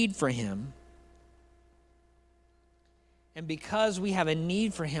need for him. And because we have a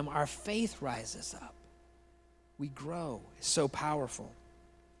need for him, our faith rises up. We grow. It's so powerful.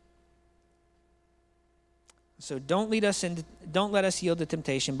 So don't let us yield to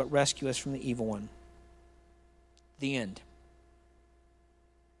temptation, but rescue us from the evil one. The end.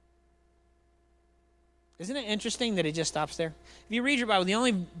 Isn't it interesting that it just stops there? If you read your Bible, the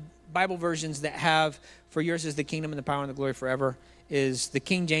only Bible versions that have, for yours is the kingdom and the power and the glory forever, is the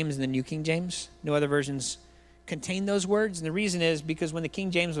King James and the New King James. No other versions contain those words. And the reason is because when the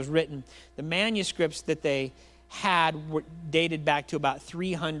King James was written, the manuscripts that they had were dated back to about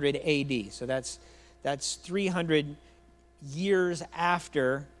 300 AD. So that's 300 years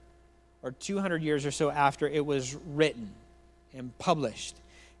after, or 200 years or so after it was written and published.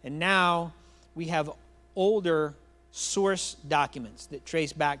 And now we have older source documents that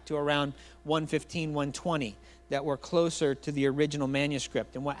trace back to around 115, 120 that were closer to the original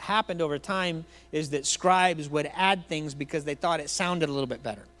manuscript. And what happened over time is that scribes would add things because they thought it sounded a little bit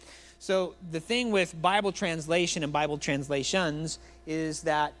better. So the thing with Bible translation and Bible translations is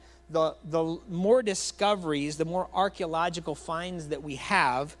that the more discoveries, the more archaeological finds that we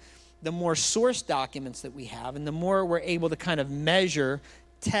have, the more source documents that we have, and the more we're able to kind of measure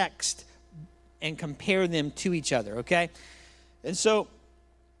text and compare them to each other, okay? And so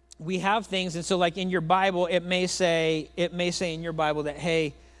we have things, and so like in your Bible, it may say in your Bible that,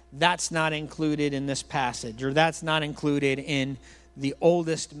 hey, that's not included in this passage, or that's not included in the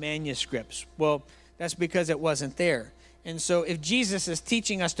oldest manuscripts. Well, that's because it wasn't there. And so if Jesus is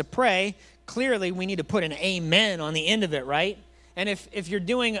teaching us to pray, clearly we need to put an amen on the end of it, right? And if you're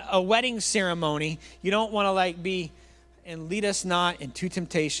doing a wedding ceremony, you don't want to like be, and lead us not into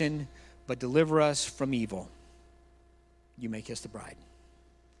temptation, but deliver us from evil. You may kiss the bride.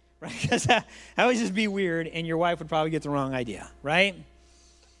 Right? Because that would just be weird, and your wife would probably get the wrong idea, right?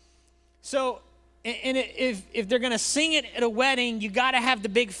 So, and if they're going to sing it at a wedding, you got to have the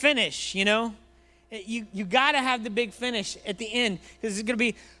big finish, you know? You got to have the big finish at the end, because it's going to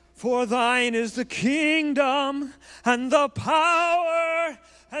be, for thine is the kingdom and the power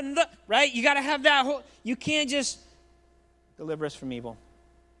and the, right? You got to have that whole, you can't just deliver us from evil.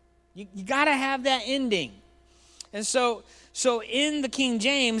 You got to have that ending. And so in the King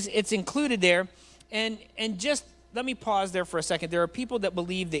James, it's included there. And just let me pause there for a second. There are people that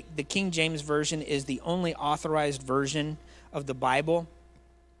believe that the King James Version is the only authorized version of the Bible.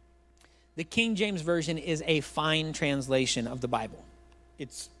 The King James Version is a fine translation of the Bible.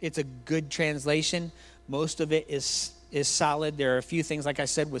 It's a good translation. Most of it is solid. There are a few things, like I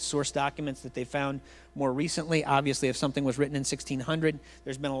said, with source documents that they found more recently. Obviously, if something was written in 1600,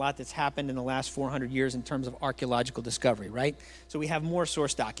 there's been a lot that's happened in the last 400 years in terms of archaeological discovery, right? So we have more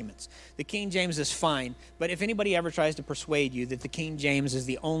source documents. The King James is fine, but if anybody ever tries to persuade you that the King James is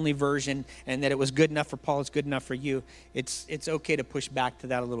the only version and that it was good enough for Paul, it's good enough for you, it's okay to push back to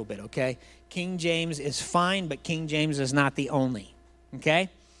that a little bit, okay? King James is fine, but King James is not the only, okay?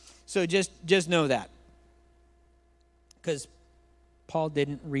 So just know that. Because Paul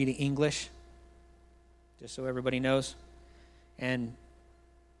didn't read English, just so everybody knows. And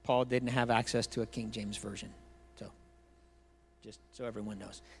Paul didn't have access to a King James Version. So, just so everyone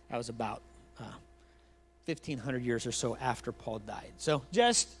knows. That was about 1,500 years or so after Paul died. So,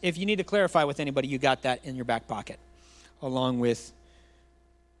 just if you need to clarify with anybody, you got that in your back pocket, along with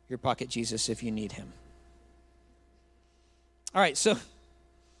your pocket Jesus if you need him. All right, so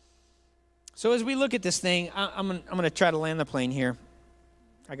as we look at this thing, I'm going to try to land the plane here.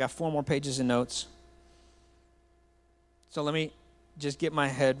 I got 4 more pages of notes. So let me just get my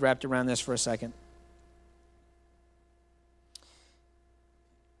head wrapped around this for a second.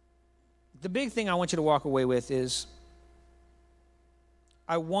 The big thing I want you to walk away with is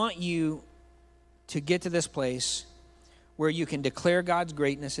I want you to get to this place where you can declare God's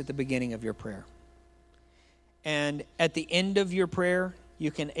greatness at the beginning of your prayer. And at the end of your prayer,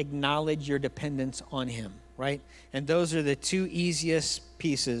 you can acknowledge your dependence on him, right? And those are the 2 easiest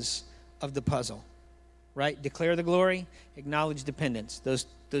pieces of the puzzle, right? Declare the glory, acknowledge dependence. Those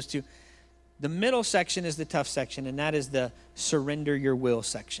 2. The middle section is the tough section, and that is the surrender your will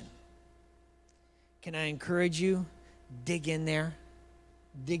section. Can I encourage you? Dig in there.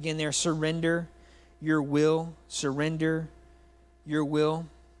 Dig in there. Surrender your will. Surrender your will.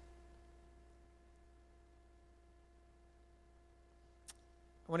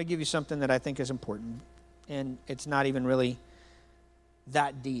 I want to give you something that I think is important, and it's not even really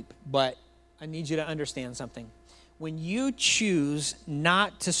that deep, but I need you to understand something. When you choose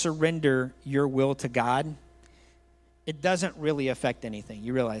not to surrender your will to God, it doesn't really affect anything.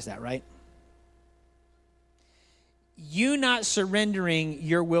 You realize that, right? You not surrendering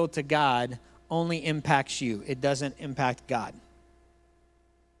your will to God only impacts you. It doesn't impact God.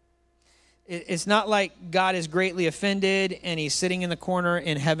 It's not like God is greatly offended and he's sitting in the corner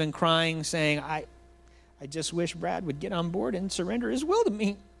in heaven crying, saying, I just wish Brad would get on board and surrender his will to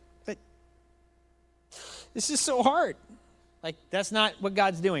me. But this is so hard. Like, that's not what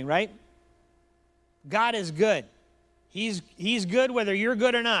God's doing, right? God is good. He's good whether you're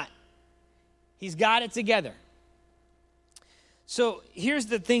good or not, He's got it together. So here's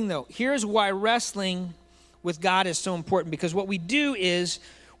the thing, though. Here's why wrestling with God is so important, because what we do is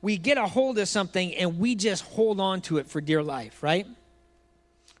we get a hold of something and we just hold on to it for dear life, right?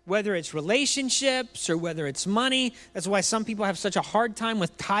 Whether it's relationships or whether it's money. That's why some people have such a hard time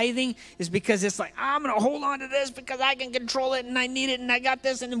with tithing, is because it's like, I'm going to hold on to this because I can control it and I need it and I got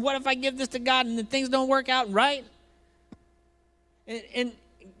this. And what if I give this to God and the things don't work out, right? And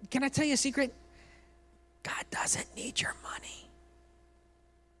can I tell you a secret? God doesn't need your money.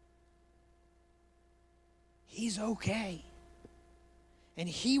 He's okay. And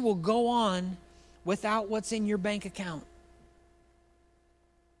he will go on without what's in your bank account.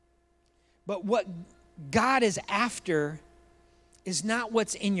 But what God is after is not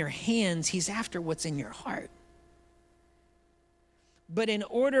what's in your hands. He's after what's in your heart. But in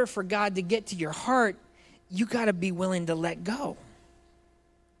order for God to get to your heart, you got to be willing to let go.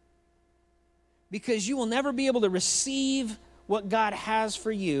 Because you will never be able to receive what God has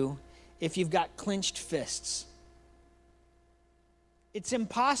for you if you've got clenched fists. It's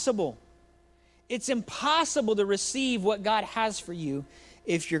impossible. It's impossible to receive what God has for you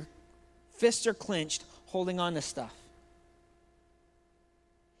if your fists are clenched, holding on to stuff.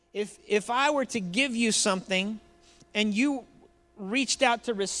 If I were to give you something and you reached out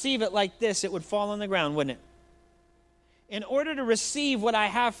to receive it like this, it would fall on the ground, wouldn't it? In order to receive what I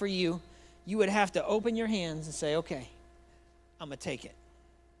have for you, you would have to open your hands and say, okay, I'm going to take it.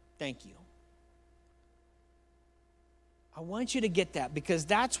 Thank you. I want you to get that, because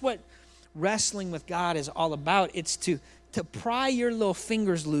that's what wrestling with God is all about. It's to pry your little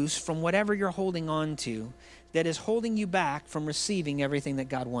fingers loose from whatever you're holding on to that is holding you back from receiving everything that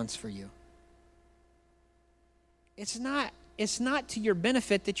God wants for you. It's not to your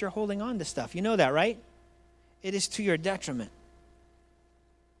benefit that you're holding on to stuff. You know that, right? It is to your detriment.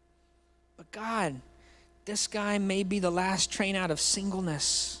 But God, this guy may be the last train out of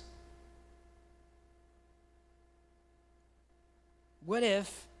singleness. What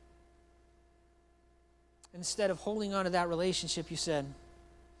if, instead of holding on to that relationship, you said,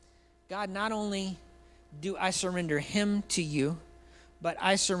 God, not only do I surrender him to you, but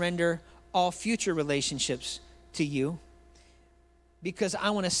I surrender all future relationships to you, because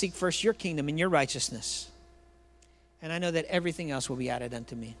I want to seek first your kingdom and your righteousness. And I know that everything else will be added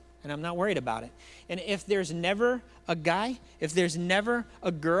unto me. And I'm not worried about it. And if there's never a guy, if there's never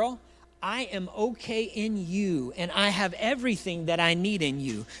a girl, I am okay in you, and I have everything that I need in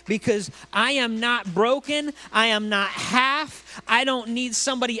you, because I am not broken. I am not half. I don't need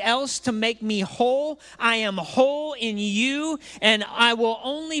somebody else to make me whole. I am whole in you, and I will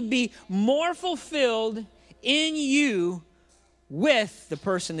only be more fulfilled in you with the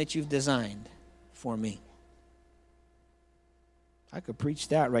person that you've designed for me. I could preach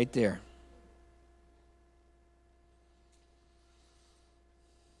that right there.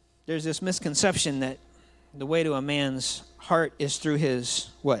 There's this misconception that the way to a man's heart is through his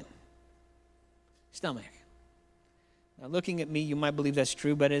what? Stomach. Now, looking at me, you might believe that's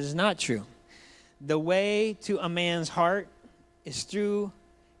true, but it is not true. The way to a man's heart is through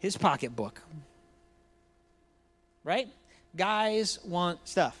his pocketbook. Right? Guys want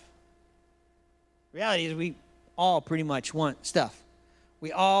stuff. Reality is we all pretty much want stuff.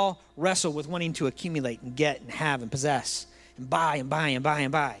 We all wrestle with wanting to accumulate and get and have and possess and buy and buy and buy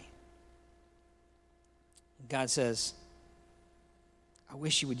and buy. God says, I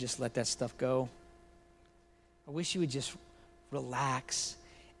wish you would just let that stuff go. I wish you would just relax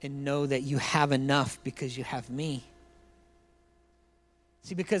and know that you have enough because you have me.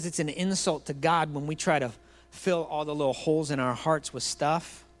 See, because it's an insult to God when we try to fill all the little holes in our hearts with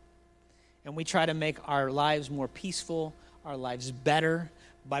stuff, and we try to make our lives more peaceful, our lives better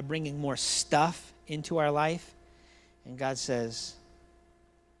by bringing more stuff into our life. And God says,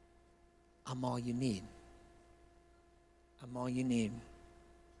 I'm all you need. I'm all you need.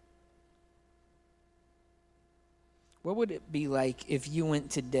 What would it be like if you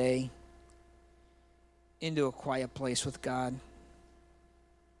went today into a quiet place with God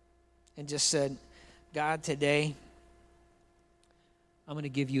and just said, God, today I'm going to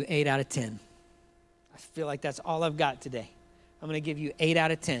give you 8 out of 10. I feel like that's all I've got today. I'm going to give you 8 out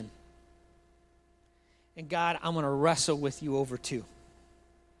of 10. And God, I'm going to wrestle with you over 2.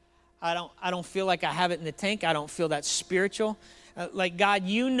 I don't feel like I have it in the tank. I don't feel that spiritual. Like, God,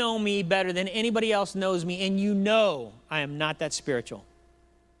 you know me better than anybody else knows me, and you know I am not that spiritual.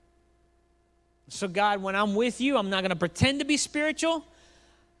 So, God, when I'm with you, I'm not going to pretend to be spiritual.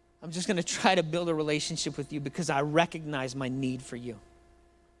 I'm just going to try to build a relationship with you because I recognize my need for you.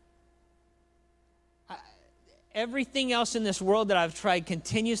 Everything else in this world that I've tried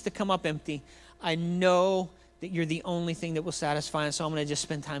continues to come up empty. I know that you're the only thing that will satisfy, and so I'm going to just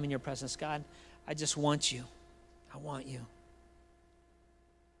spend time in your presence. God, I just want you. I want you.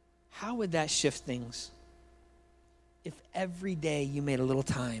 How would that shift things if every day you made a little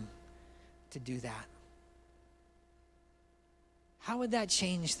time to do that? How would that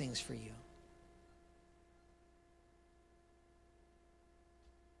change things for you?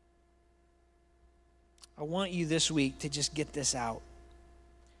 I want you this week to just get this out.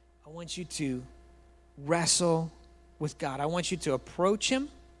 I want you to wrestle with God. I want you to approach him.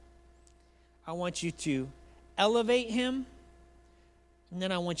 I want you to elevate him. And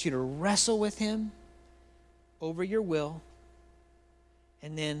then I want you to wrestle with him over your will.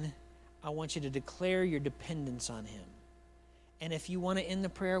 And then I want you to declare your dependence on him. And if you want to end the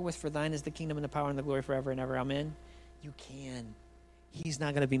prayer with, for thine is the kingdom and the power and the glory forever and ever, amen, you can. He's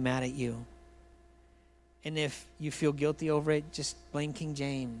not going to be mad at you. And if you feel guilty over it, just blame King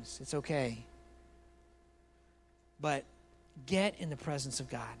James. It's okay. But get in the presence of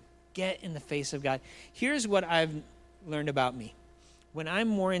God. Get in the face of God. Here's what I've learned about me. When I'm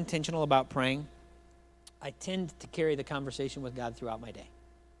more intentional about praying, I tend to carry the conversation with God throughout my day.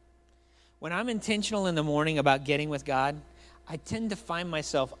 When I'm intentional in the morning about getting with God, I tend to find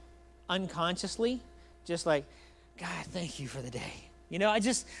myself unconsciously just like, God, thank you for the day. You know, I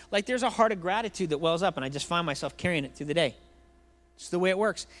just, like there's a heart of gratitude that wells up, and I just find myself carrying it through the day. It's the way it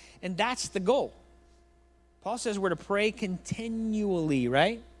works. And that's the goal. Paul says we're to pray continually,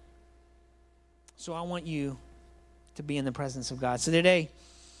 right? So I want you to be in the presence of God. So today,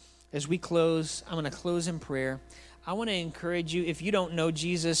 as we close, I'm going to close in prayer. I want to encourage you, if you don't know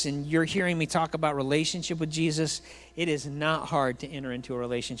Jesus and you're hearing me talk about relationship with Jesus, it is not hard to enter into a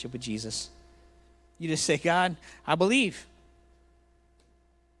relationship with Jesus. You just say, God, I believe.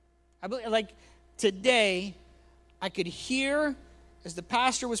 Like today, I could hear as the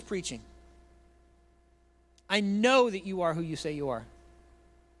pastor was preaching, I know that you are who you say you are.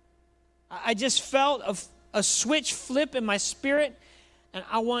 I just felt a switch flip in my spirit, and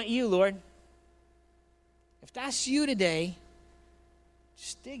I want you, Lord. If that's you today,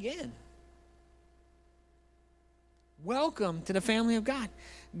 just dig in. Welcome to the family of God.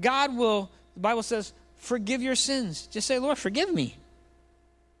 God will, the Bible says, forgive your sins. Just say, Lord, forgive me.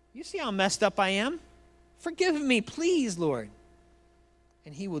 You see how messed up I am? Forgive me, please, Lord.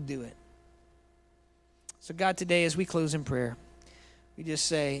 And he will do it. So God, today as we close in prayer, we just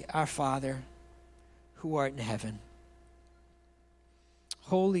say, our Father, who art in heaven,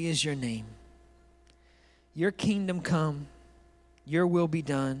 holy is your name. Your kingdom come, your will be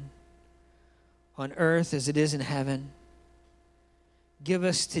done on earth as it is in heaven. Give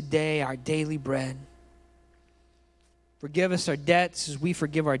us today our daily bread. Forgive us our debts as we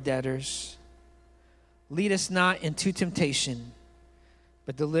forgive our debtors. Lead us not into temptation,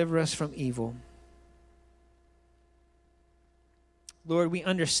 but deliver us from evil. Lord, we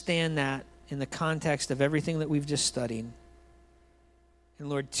understand that in the context of everything that we've just studied. And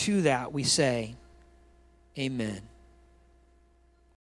Lord, to that we say, amen.